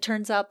well. It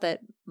turns out that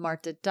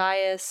Marta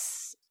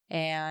Dias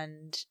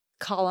and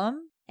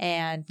Column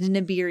and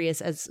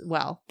Nibirius as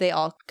well, they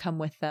all come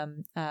with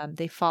them.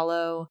 They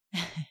follow.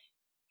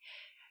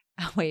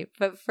 Oh, wait,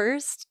 but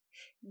first,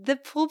 the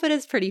pool bit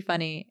is pretty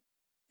funny.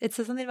 It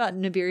says something about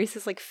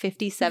Nibirius' like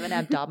 57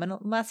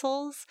 abdominal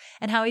muscles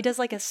and how he does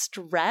like a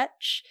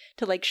stretch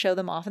to like show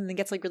them off and then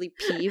gets like really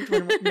peeved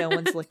when no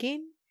one's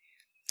looking.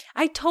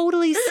 I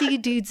totally see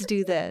dudes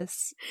do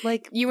this.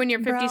 Like you and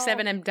your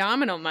 57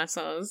 abdominal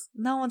muscles.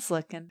 No one's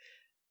looking.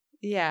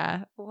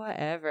 Yeah,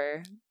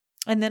 whatever.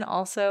 And then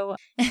also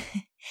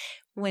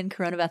when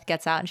Coronabeth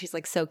gets out and she's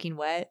like soaking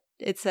wet,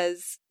 it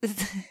says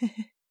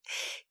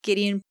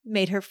Gideon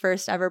made her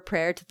first ever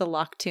prayer to the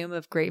locked tomb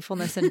of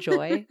gratefulness and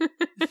joy.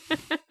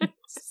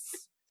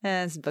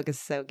 This book is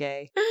so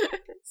gay.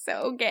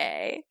 So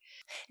gay.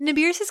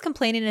 Nibirius is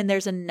complaining, and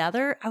there's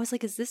another. I was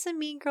like, is this a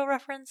Mean Girl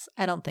reference?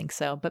 I don't think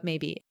so, but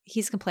maybe.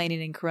 He's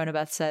complaining, and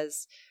Coronabeth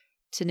says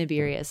to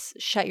Nibirius,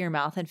 shut your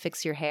mouth and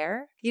fix your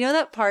hair. You know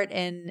that part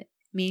in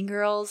Mean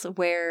Girls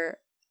where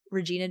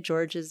Regina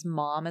George's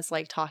mom is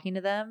like talking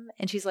to them,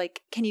 and she's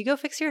like, can you go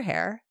fix your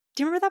hair?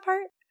 Do you remember that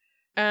part?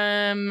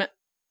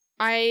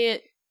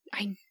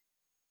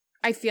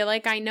 I feel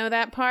like I know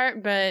that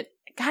part, but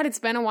God, it's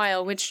been a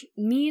while, which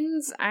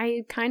means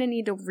I kind of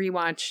need to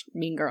rewatch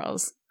Mean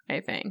Girls, I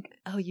think.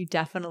 Oh, you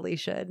definitely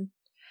should.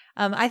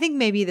 I think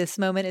maybe this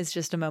moment is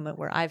just a moment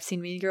where I've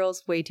seen Mean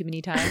Girls way too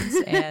many times,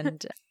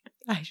 and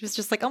I was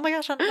just like, oh my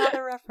gosh,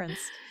 another reference.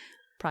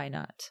 Probably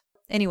not.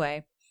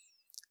 Anyway,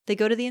 they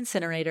go to the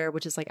incinerator,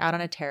 which is like out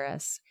on a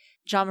terrace.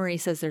 Jean-Marie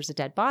says there's a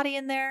dead body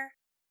in there.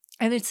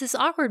 And it's this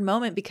awkward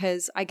moment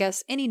because I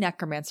guess any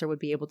necromancer would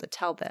be able to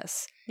tell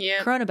this.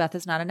 Yeah. Coronabeth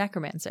is not a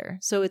necromancer.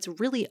 So it's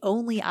really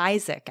only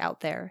Isaac out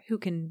there who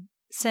can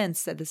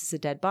sense that this is a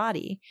dead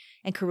body.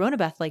 And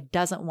Coronabeth like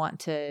doesn't want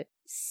to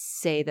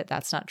say that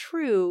that's not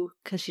true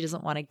because she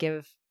doesn't want to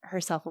give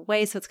herself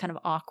away. So it's kind of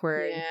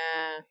awkward.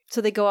 Yeah.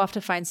 So they go off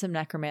to find some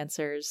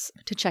necromancers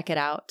to check it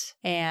out.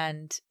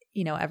 And,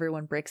 you know,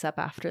 everyone breaks up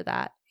after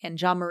that. And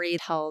Jean-Marie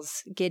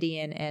tells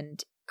Gideon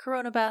and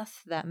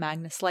Coronabeth that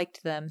Magnus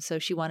liked them, so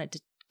she wanted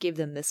to give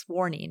them this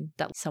warning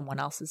that someone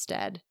else is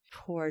dead.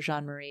 Poor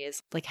Jean-Marie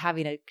is like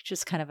having a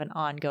just kind of an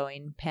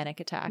ongoing panic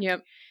attack.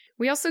 Yep.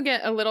 We also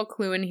get a little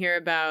clue in here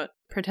about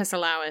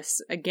Protesilaus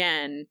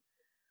again,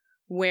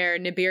 where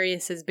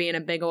Nibirius is being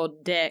a big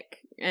old dick,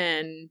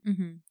 and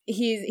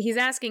he's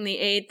asking the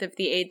Eighth if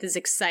the Eighth is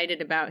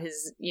excited about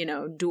his, you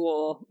know,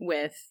 duel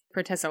with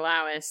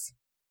Protesilaus,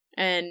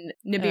 and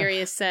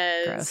Nibirius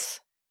says, gross.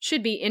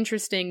 Should be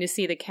interesting to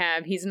see the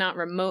cab. He's not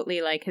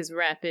remotely like his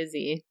rep, is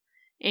he?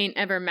 Ain't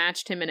ever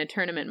matched him in a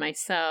tournament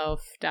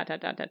myself. ...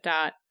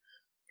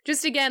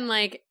 Just again,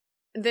 like,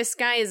 this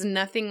guy is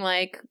nothing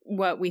like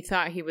what we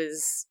thought he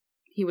was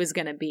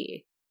gonna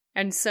be.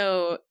 And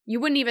so you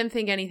wouldn't even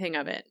think anything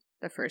of it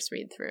the first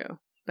read through.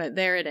 But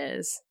there it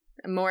is.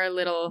 More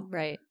little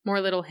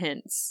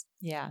hints.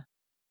 Yeah.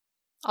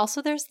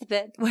 Also, there's the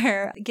bit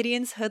where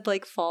Gideon's hood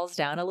like falls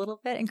down a little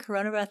bit, and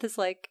Coronabeth is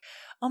like,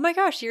 "Oh my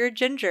gosh, you're a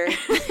ginger."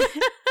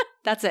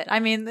 That's it. I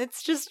mean,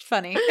 it's just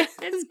funny.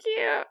 It's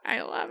cute.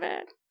 I love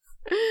it.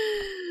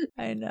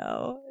 I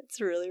know. It's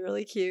really,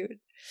 really cute.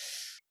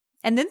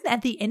 And then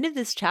at the end of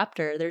this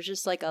chapter, there's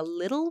just like a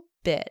little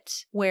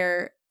bit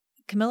where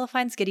Camilla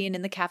finds Gideon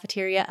in the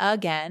cafeteria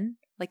again,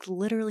 like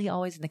literally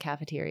always in the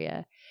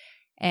cafeteria,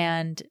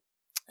 and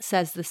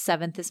says the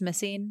seventh is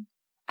missing.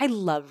 I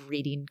love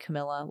reading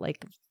Camilla.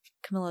 Like,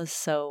 Camilla is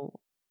so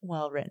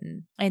well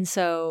written. And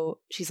so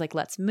she's like,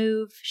 let's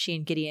move. She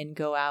and Gideon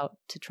go out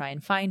to try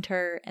and find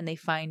her, and they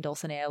find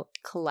Dulcinea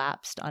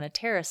collapsed on a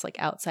terrace, like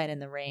outside in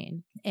the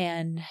rain.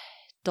 And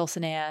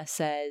Dulcinea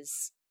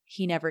says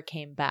he never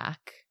came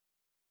back,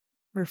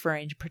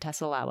 referring to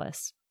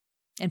Protesilaus,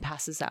 and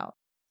passes out.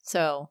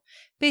 So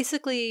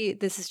basically,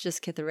 this is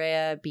just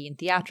Cytherea being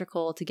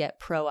theatrical to get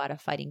Pro out of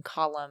fighting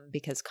Column,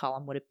 because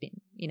Column would have been,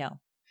 you know,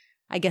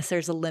 I guess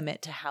there's a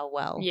limit to how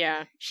well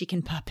she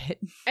can puppet.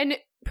 And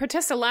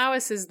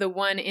Protesilaus is the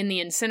one in the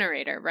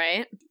incinerator,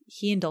 right?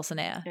 He and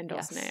Dulcinea.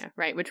 Yes.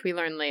 Right, which we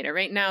learn later.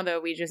 Right now,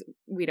 though,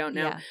 we don't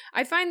know. Yeah.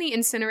 I find the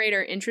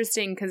incinerator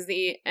interesting because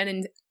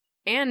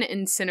an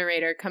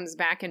incinerator comes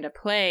back into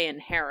play in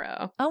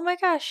Harrow. Oh my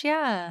gosh,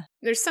 yeah.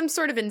 There's some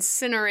sort of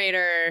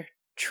incinerator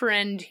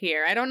trend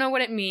here. I don't know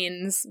what it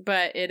means,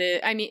 but it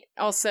is. I mean,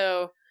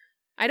 also,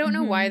 I don't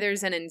know why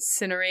there's an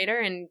incinerator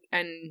and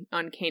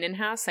on Canaan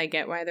House. I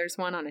get why there's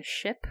one on a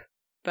ship,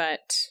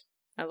 but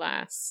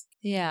alas.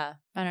 Yeah,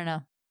 I don't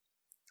know.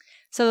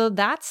 So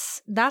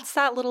that's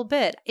that little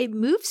bit. It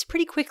moves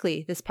pretty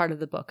quickly, this part of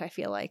the book, I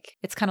feel like.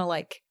 It's kind of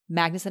like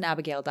Magnus and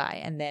Abigail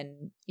die, and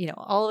then, you know,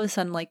 all of a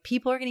sudden, like,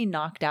 people are getting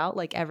knocked out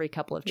like every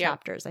couple of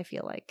chapters, I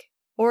feel like.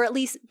 Or at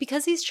least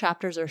because these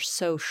chapters are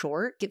so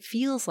short, it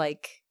feels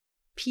like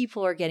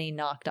people are getting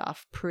knocked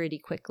off pretty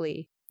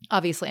quickly.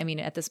 Obviously, I mean,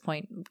 at this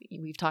point,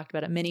 we've talked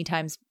about it many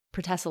times,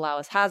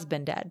 Protesilaus has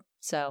been dead,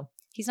 so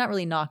he's not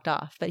really knocked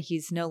off, but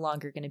he's no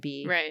longer going to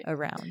be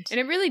around. And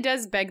it really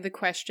does beg the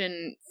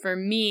question for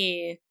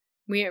me,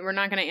 we're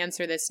not going to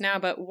answer this now,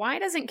 but why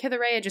doesn't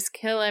Cytherea just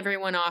kill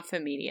everyone off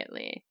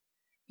immediately?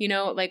 You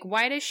know, like,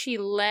 why does she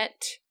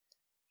let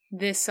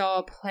this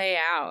all play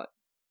out?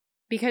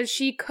 Because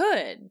she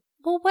could.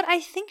 Well, what I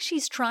think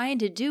she's trying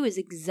to do is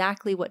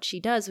exactly what she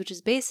does, which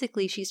is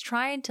basically she's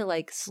trying to,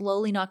 like,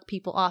 slowly knock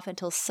people off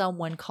until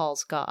someone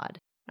calls God.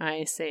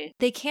 I see.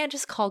 They can't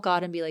just call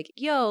God and be like,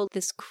 yo,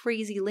 this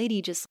crazy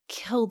lady just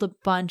killed a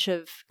bunch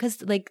of,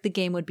 because, like, the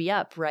game would be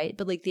up, right?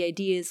 But, like, the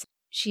idea is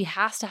she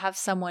has to have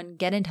someone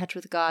get in touch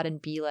with God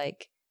and be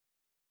like,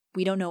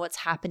 we don't know what's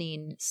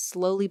happening.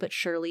 Slowly but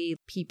surely,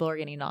 people are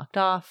getting knocked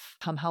off.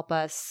 Come help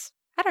us.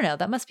 I don't know.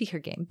 That must be her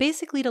game.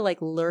 Basically to,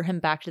 like, lure him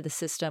back to the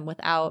system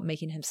without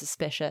making him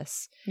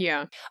suspicious.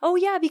 Yeah. Oh,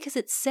 yeah, because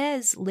it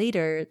says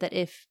later that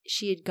if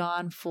she had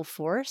gone full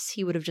force,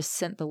 he would have just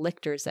sent the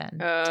lictors in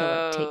to,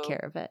 like, take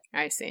care of it.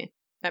 I see.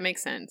 That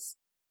makes sense.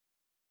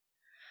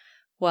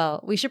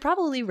 Well, we should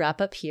probably wrap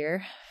up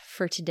here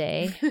for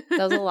today.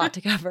 That was a lot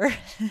to cover.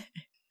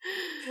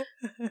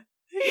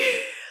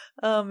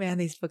 Oh, man,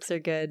 these books are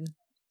good.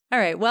 All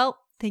right. Well,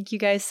 thank you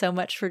guys so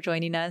much for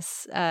joining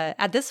us.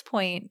 At this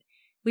point,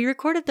 we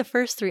recorded the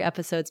first 3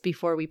 episodes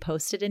before we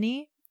posted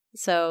any.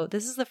 So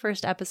this is the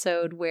first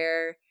episode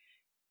where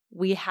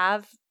we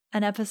have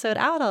an episode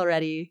out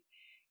already.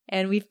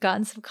 And we've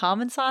gotten some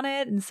comments on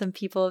it, and some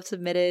people have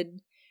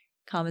submitted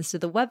comments to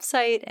the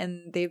website,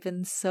 and they've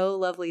been so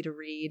lovely to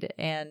read.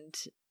 And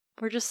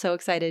we're just so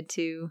excited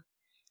to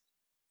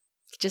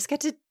just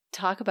get to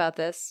talk about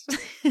this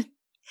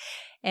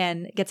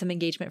and get some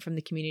engagement from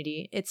the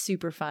community. It's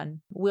super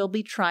fun. We'll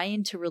be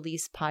trying to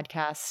release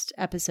podcast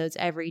episodes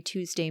every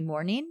Tuesday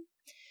morning,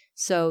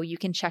 so you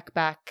can check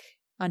back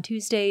on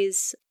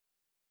Tuesdays.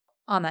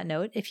 On that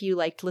note, if you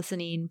liked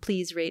listening,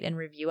 please rate and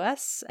review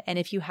us. And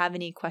if you have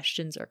any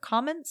questions or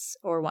comments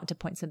or want to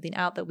point something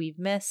out that we've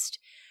missed,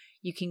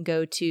 you can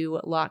go to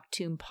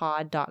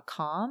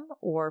lockedtomb.com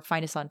or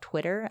find us on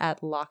Twitter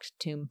at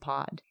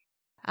lockedtomb.pod.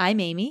 I'm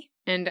Amy.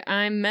 And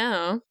I'm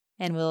Mel.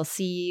 And we'll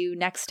see you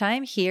next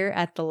time here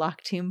at the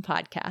Locked Tomb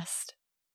Podcast.